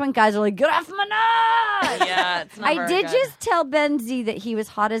like that's when guys are like, "Get off my nuts!" Yeah, it's not I very did good. just tell Benzie that he was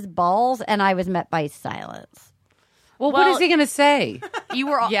hot as balls, and I was met by silence. Well, what Well, is he going to say? You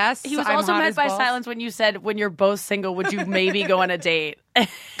were Yes, He was I'm also hot met as by balls. silence when you said, "When you're both single, would you maybe go on a date?"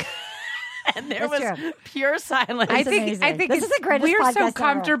 And there That's was true. pure silence. I amazing. think This is the greatest we're podcast so ever.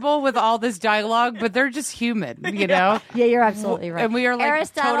 comfortable with all this dialogue, but they're just human, you know. Yeah, you're absolutely right. And we are like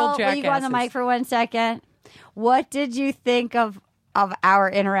Aristotle, total will you go on the jackasses. mic for 1 second? What did you think of our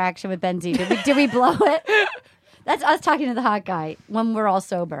interaction with Benzie? Did we blow it? That's us talking to the hot guy when we're all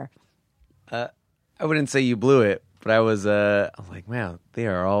sober. I wouldn't say you blew it, but I was like, wow, they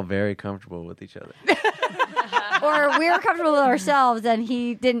are all very comfortable with each other. Or we were comfortable with ourselves, and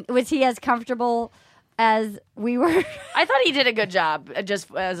he didn't. Was he as comfortable as we were? I thought he did a good job,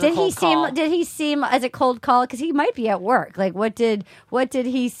 just as a Did cold he seem? call. Did he seem as a cold call? Because he might be at work. Like, what did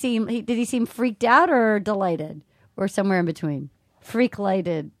he seem? Did he seem freaked out or delighted, or somewhere in between?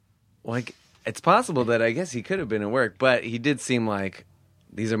 Freak-lighted. Like, it's possible that I guess he could have been at work, but he did seem like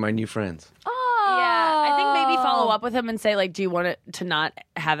these are my new friends. Yeah, I think maybe follow up with him and say, like, do you want it to not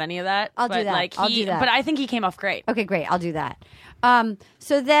have any of that? I'll do But, that. Like, I'll do that. But I think he came off great. Okay, great. I'll do that.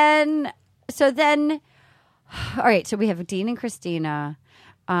 So then, all right. So we have Dean and Christina,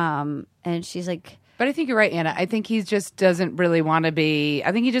 and she's like, But I think you're right, Anna. I think he just doesn't really want to be.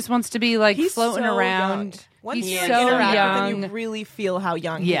 I think he just wants to be like He's floating so around. young. Once He's you so interact with him, young. you really feel how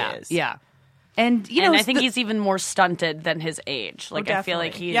young he is. Yeah. And I think he's even more stunted than his age. Like I feel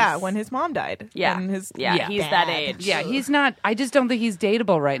like he's when his mom died. Yeah, he's that age. Yeah, he's not. I just don't think he's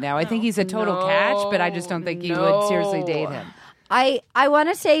dateable right now. I think he's a total catch, but I just don't think you would seriously date him. I want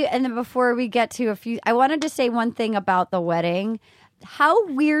to say, and then before we get to I wanted to say one thing about the wedding. How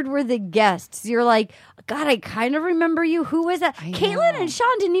weird were the guests? You're like, God, I kind of remember you. Who was that? Caitlin and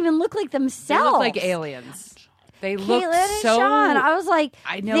Sean didn't even look like themselves. They look like aliens. They look Caitlin and so. Sean. I was like,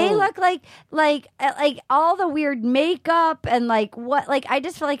 I know. They look like all the weird makeup and like what? Like I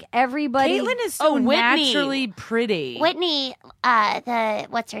just feel like everybody. Caitlin is so naturally pretty. Whitney,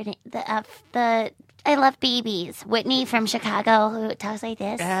 what's her name? The I love babies. Whitney from Chicago, who talks like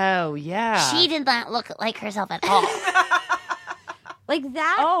this. Oh yeah. She did not look like herself at all. Like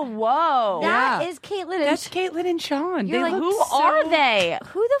that. Oh, whoa. That is Caitlin and That's Caitlin and Sean. You're like, Who are they?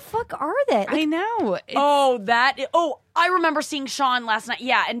 Who the fuck are they? I know. I remember seeing Sean last night.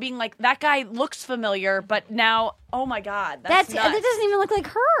 Yeah, and being like, that guy looks familiar, but now, oh my God, that's nuts. That doesn't even look like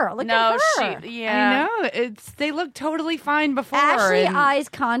her. Look at her. Yeah. I know. They looked totally fine before. Ashley Eye's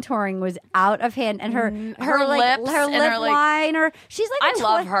contouring was out of hand, and her lips, her and lip her, like, liner. She's like, I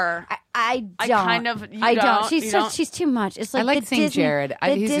love her. I don't. kind of. I don't. She's too much. It's like I like the seeing Disney, Jared.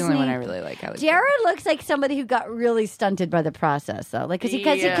 He's the only one I really like. Jared looks like somebody who got really stunted by the process, though. Like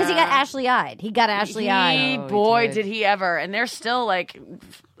because he got Ashley Eyed. He got Ashley Eyed. Boy, did he ever! And they're still like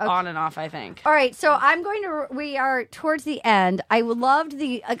on and off. I think. All right, so we are towards the end. I loved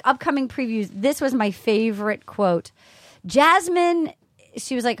the upcoming previews. This was my favorite quote. Jasmine.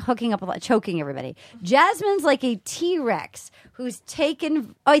 She was like hooking up a lot, choking everybody. Jasmine's like a T-Rex who's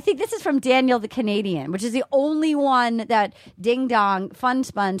taken. Oh, I think this is from Daniel the Canadian, which is the only one that Ding Dong Fun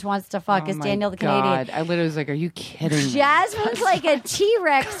Sponge wants to fuck is Daniel the Canadian. I literally was like, "Are you kidding me?" Jasmine's like a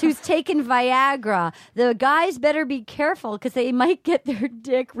T-Rex who's taken Viagra. The guys better be careful because they might get their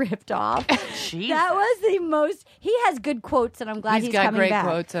dick ripped off. That was the most. He has good quotes, and I'm glad he's got coming great back.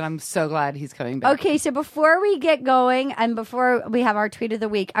 quotes, and I'm so glad he's coming back. Okay, so before we get going and before we have our tweet of the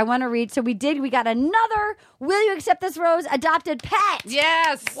week, I want to read. So we got another Will You Accept This Rose adopted pet.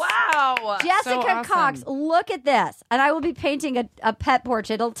 Yes. Wow. Jessica So awesome. Cox, look at this. And I will be painting a pet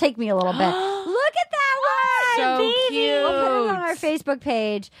portrait. It'll take me a little bit. Look at that one. So baby. cute. We'll put it on our Facebook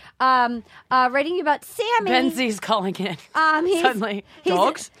page. Writing about Sammy. Benzie's calling in. Suddenly.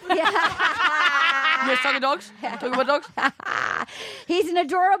 Dogs? Yeah. You guys talking dogs? Talking about dogs? He's an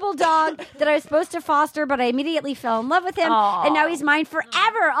adorable dog that I was supposed to foster, but I immediately fell in love with him. Aww. And now he's mine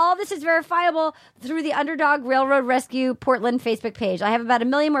forever. All of this is verifiable through the Underdog Railroad Rescue Portland Facebook page. I have about 1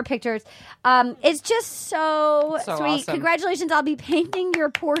 million more pictures. It's just so sweet. Awesome. Congratulations. I'll be painting your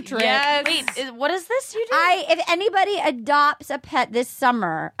portrait. Yes. Wait, what is this you do? If anybody adopts a pet this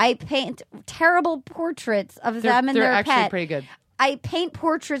summer, I paint terrible portraits of them and their pet. They're actually pretty good. I paint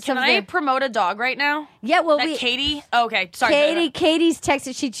portraits Can of I their... promote a dog right now? Yeah, well, Katie? Oh, okay, sorry. Katie's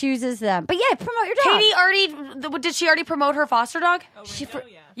texted. She chooses them. But yeah, promote your dog. Did she already promote her foster dog?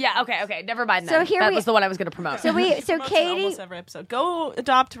 Yeah. Okay. Never mind. So Then. here that was the one I was going to promote. So Katie, almost every episode. Go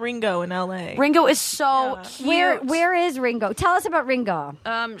adopt Ringo in L.A. Ringo is so cute. Where is Ringo? Tell us about Ringo.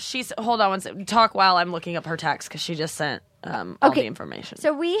 She's hold on one second. Talk while I'm looking up her text because she just sent all the information.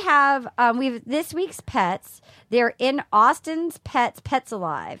 So we have this week's pets. They're in Austin's Pets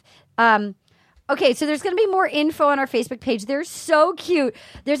Alive. Okay, so there's going to be more info on our Facebook page. They're so cute.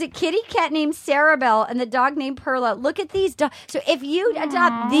 There's a kitty cat named Sarabelle and the dog named Perla. Look at these dogs. So if you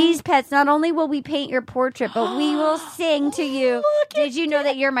adopt these pets, not only will we paint your portrait, but we will sing to you. Did you know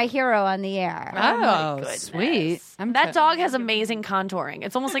that you're my hero on the air? Oh, sweet. That dog has amazing contouring.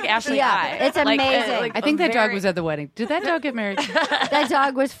 It's almost like Ashley Eye. It's amazing. I think that dog was at the wedding. Did that dog get married? That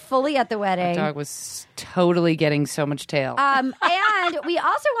dog was fully at the wedding. That dog was totally getting so much tail. And we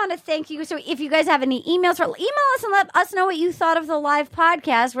also want to thank you. So if you guys have any emails, email us and let us know what you thought of the live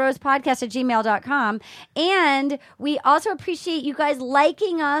podcast, rosepodcast@gmail.com. And we also appreciate you guys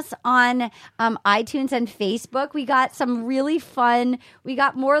liking us on iTunes and Facebook. We got some really fun. We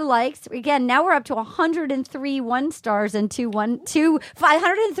got more likes. Again, now we're up to 103 1 stars and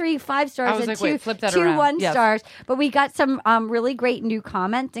 503 5 stars and two 1 stars. But we got some really great new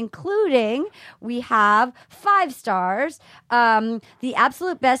comments, including we have 5 stars. The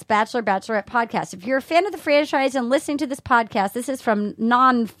absolute best Bachelorette podcast. If you're a fan of the franchise and listening to this podcast, this is from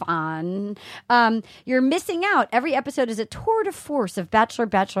Non-Fan. You're missing out. Every episode is a tour de force of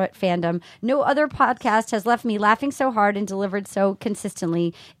Bachelorette fandom. No other podcast has left me laughing so hard and delivered so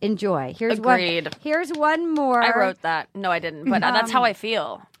consistently. Enjoy. Agreed. Here's one more. I wrote that. No, I didn't. But that's how I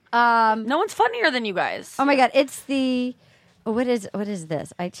feel. No one's funnier than you guys. Oh my God. It's the What is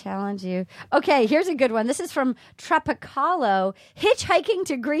this? I challenge you. Okay, here's a good one. This is from Tropicalo. Hitchhiking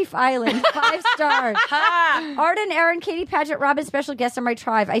to Grief Island. 5 stars. Arden, Aaron, Katie Paget, Robin, special guest on my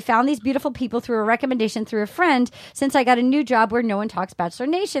tribe. I found these beautiful people through a recommendation through a friend since I got a new job where no one talks Bachelor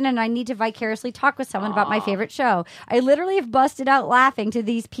Nation and I need to vicariously talk with someone about my favorite show. I literally have busted out laughing to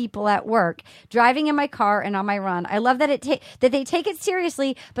these people at work, driving in my car and on my run. I love that that they take it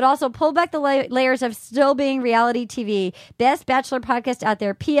seriously, but also pull back the layers of still being reality TV. Best Bachelor podcast out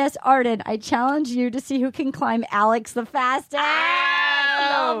there. P.S. Arden, I challenge you to see who can climb Alex the fastest.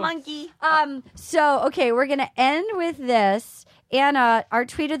 Little monkey. So, okay, we're going to end with this. Anna, our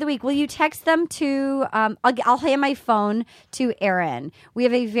tweet of the week. Will you text them to, I'll hand my phone to Aaron. We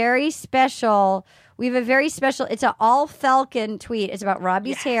have a very special, it's an all Falcon tweet. It's about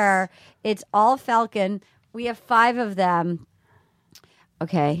Robbie's hair. It's all Falcon. We have 5 of them.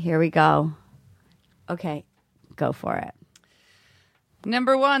 Okay, here we go. Okay, go for it.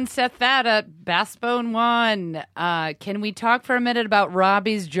 Number 1, Seth Thada, Bassbone 1. Can we talk for a minute about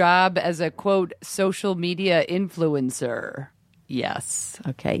Robbie's job as a, quote, social media influencer? Yes.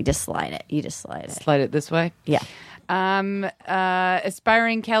 Okay, you just slide it. Slide it this way? Yeah.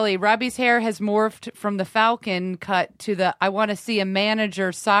 Aspiring Kelly, Robbie's hair has morphed from the Falcon cut to the I want to see a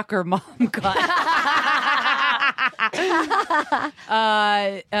manager soccer mom cut.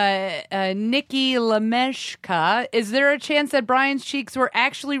 Nikki Lameshka, is there a chance that Brian's cheeks were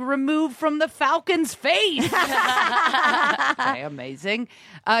actually removed from the Falcon's face? Okay, amazing.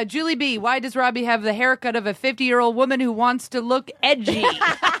 Julie B, why does Robbie have the haircut of a 50-year-old woman who wants to look edgy?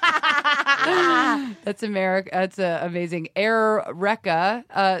 That's America. That's amazing. Air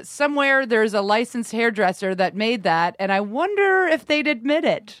Recca. Somewhere there's a licensed hairdresser that made that, and I wonder if they'd admit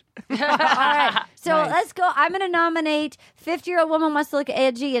it. All right. So let's go. I'm going to nominate 50-year-old woman wants to look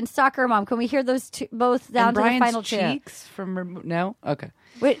edgy and soccer mom. Can we hear those both down and to Brian's the final cheeks no? Okay.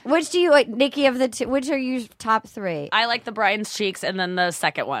 Which do you like, Nikki, of the two? Which are your top 3? I like the Brian's cheeks and then the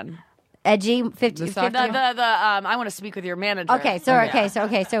second one. Edgy 50. I want to speak with your manager. Okay,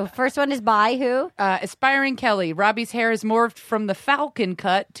 so first one is by who? Aspiring Kelly. Robbie's hair is morphed from the Falcon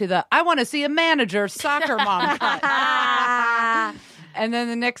cut to the I want to see a manager soccer mom cut. And then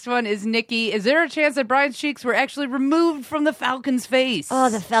the next one is Nikki. Is there a chance that Brian's cheeks were actually removed from the Falcon's face? Oh,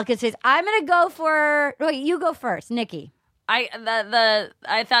 the Falcon's face. I'm going to go for... Wait, you go first, Nikki. I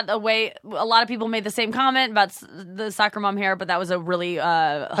thought the way a lot of people made the same comment about the soccer mom hair, but that was a really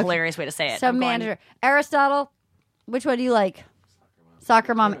hilarious way to say it. So manager. Aristotle, which one do you like?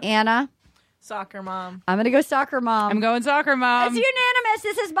 Soccer mom. Anna? Soccer mom. I'm going to go soccer mom. I'm going soccer mom. It's unanimous.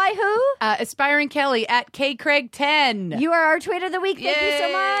 This is by who? Aspiring Kelly at KCraig10. You are our tweet of the week. Thank you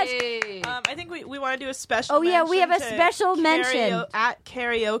so much. I think we want to do a special mention. Oh, yeah, we have a special mention. At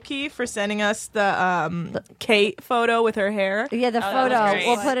Karaoke for sending us the Kate photo with her hair. Yeah, the photo.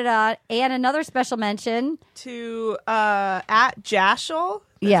 We'll put it on. And another special mention. To at Jashel.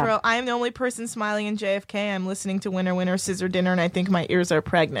 Yeah. I am the only person smiling in JFK. I'm listening to Winner Winner Scissor Dinner, and I think my ears are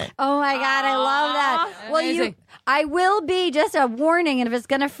pregnant. Oh my God, I love that. Well, I will be, just a warning, and if it's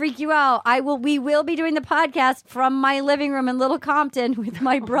going to freak you out, we will be doing the podcast from my living room in Little Compton with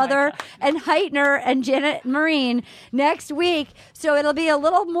my brother and Heitner and Janet Marine next week. So it'll be a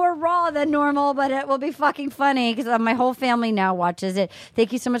little more raw than normal, but it will be fucking funny because my whole family now watches it.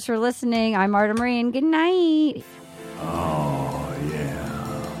 Thank you so much for listening. I'm Marta Marine. Good night. Oh, yeah.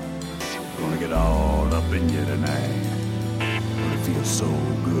 Gonna get all up in you tonight. Gonna feel so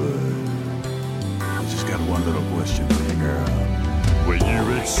good. I just got one little question for you, girl. Will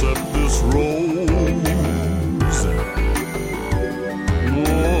you accept this rose?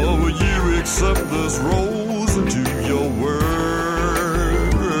 Oh, will you accept this rose into your world?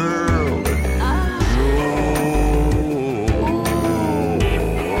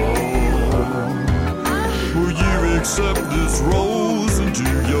 Will you accept this rose into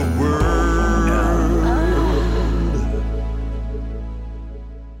your world?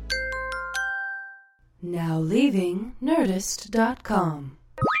 Now leaving Nerdist.com.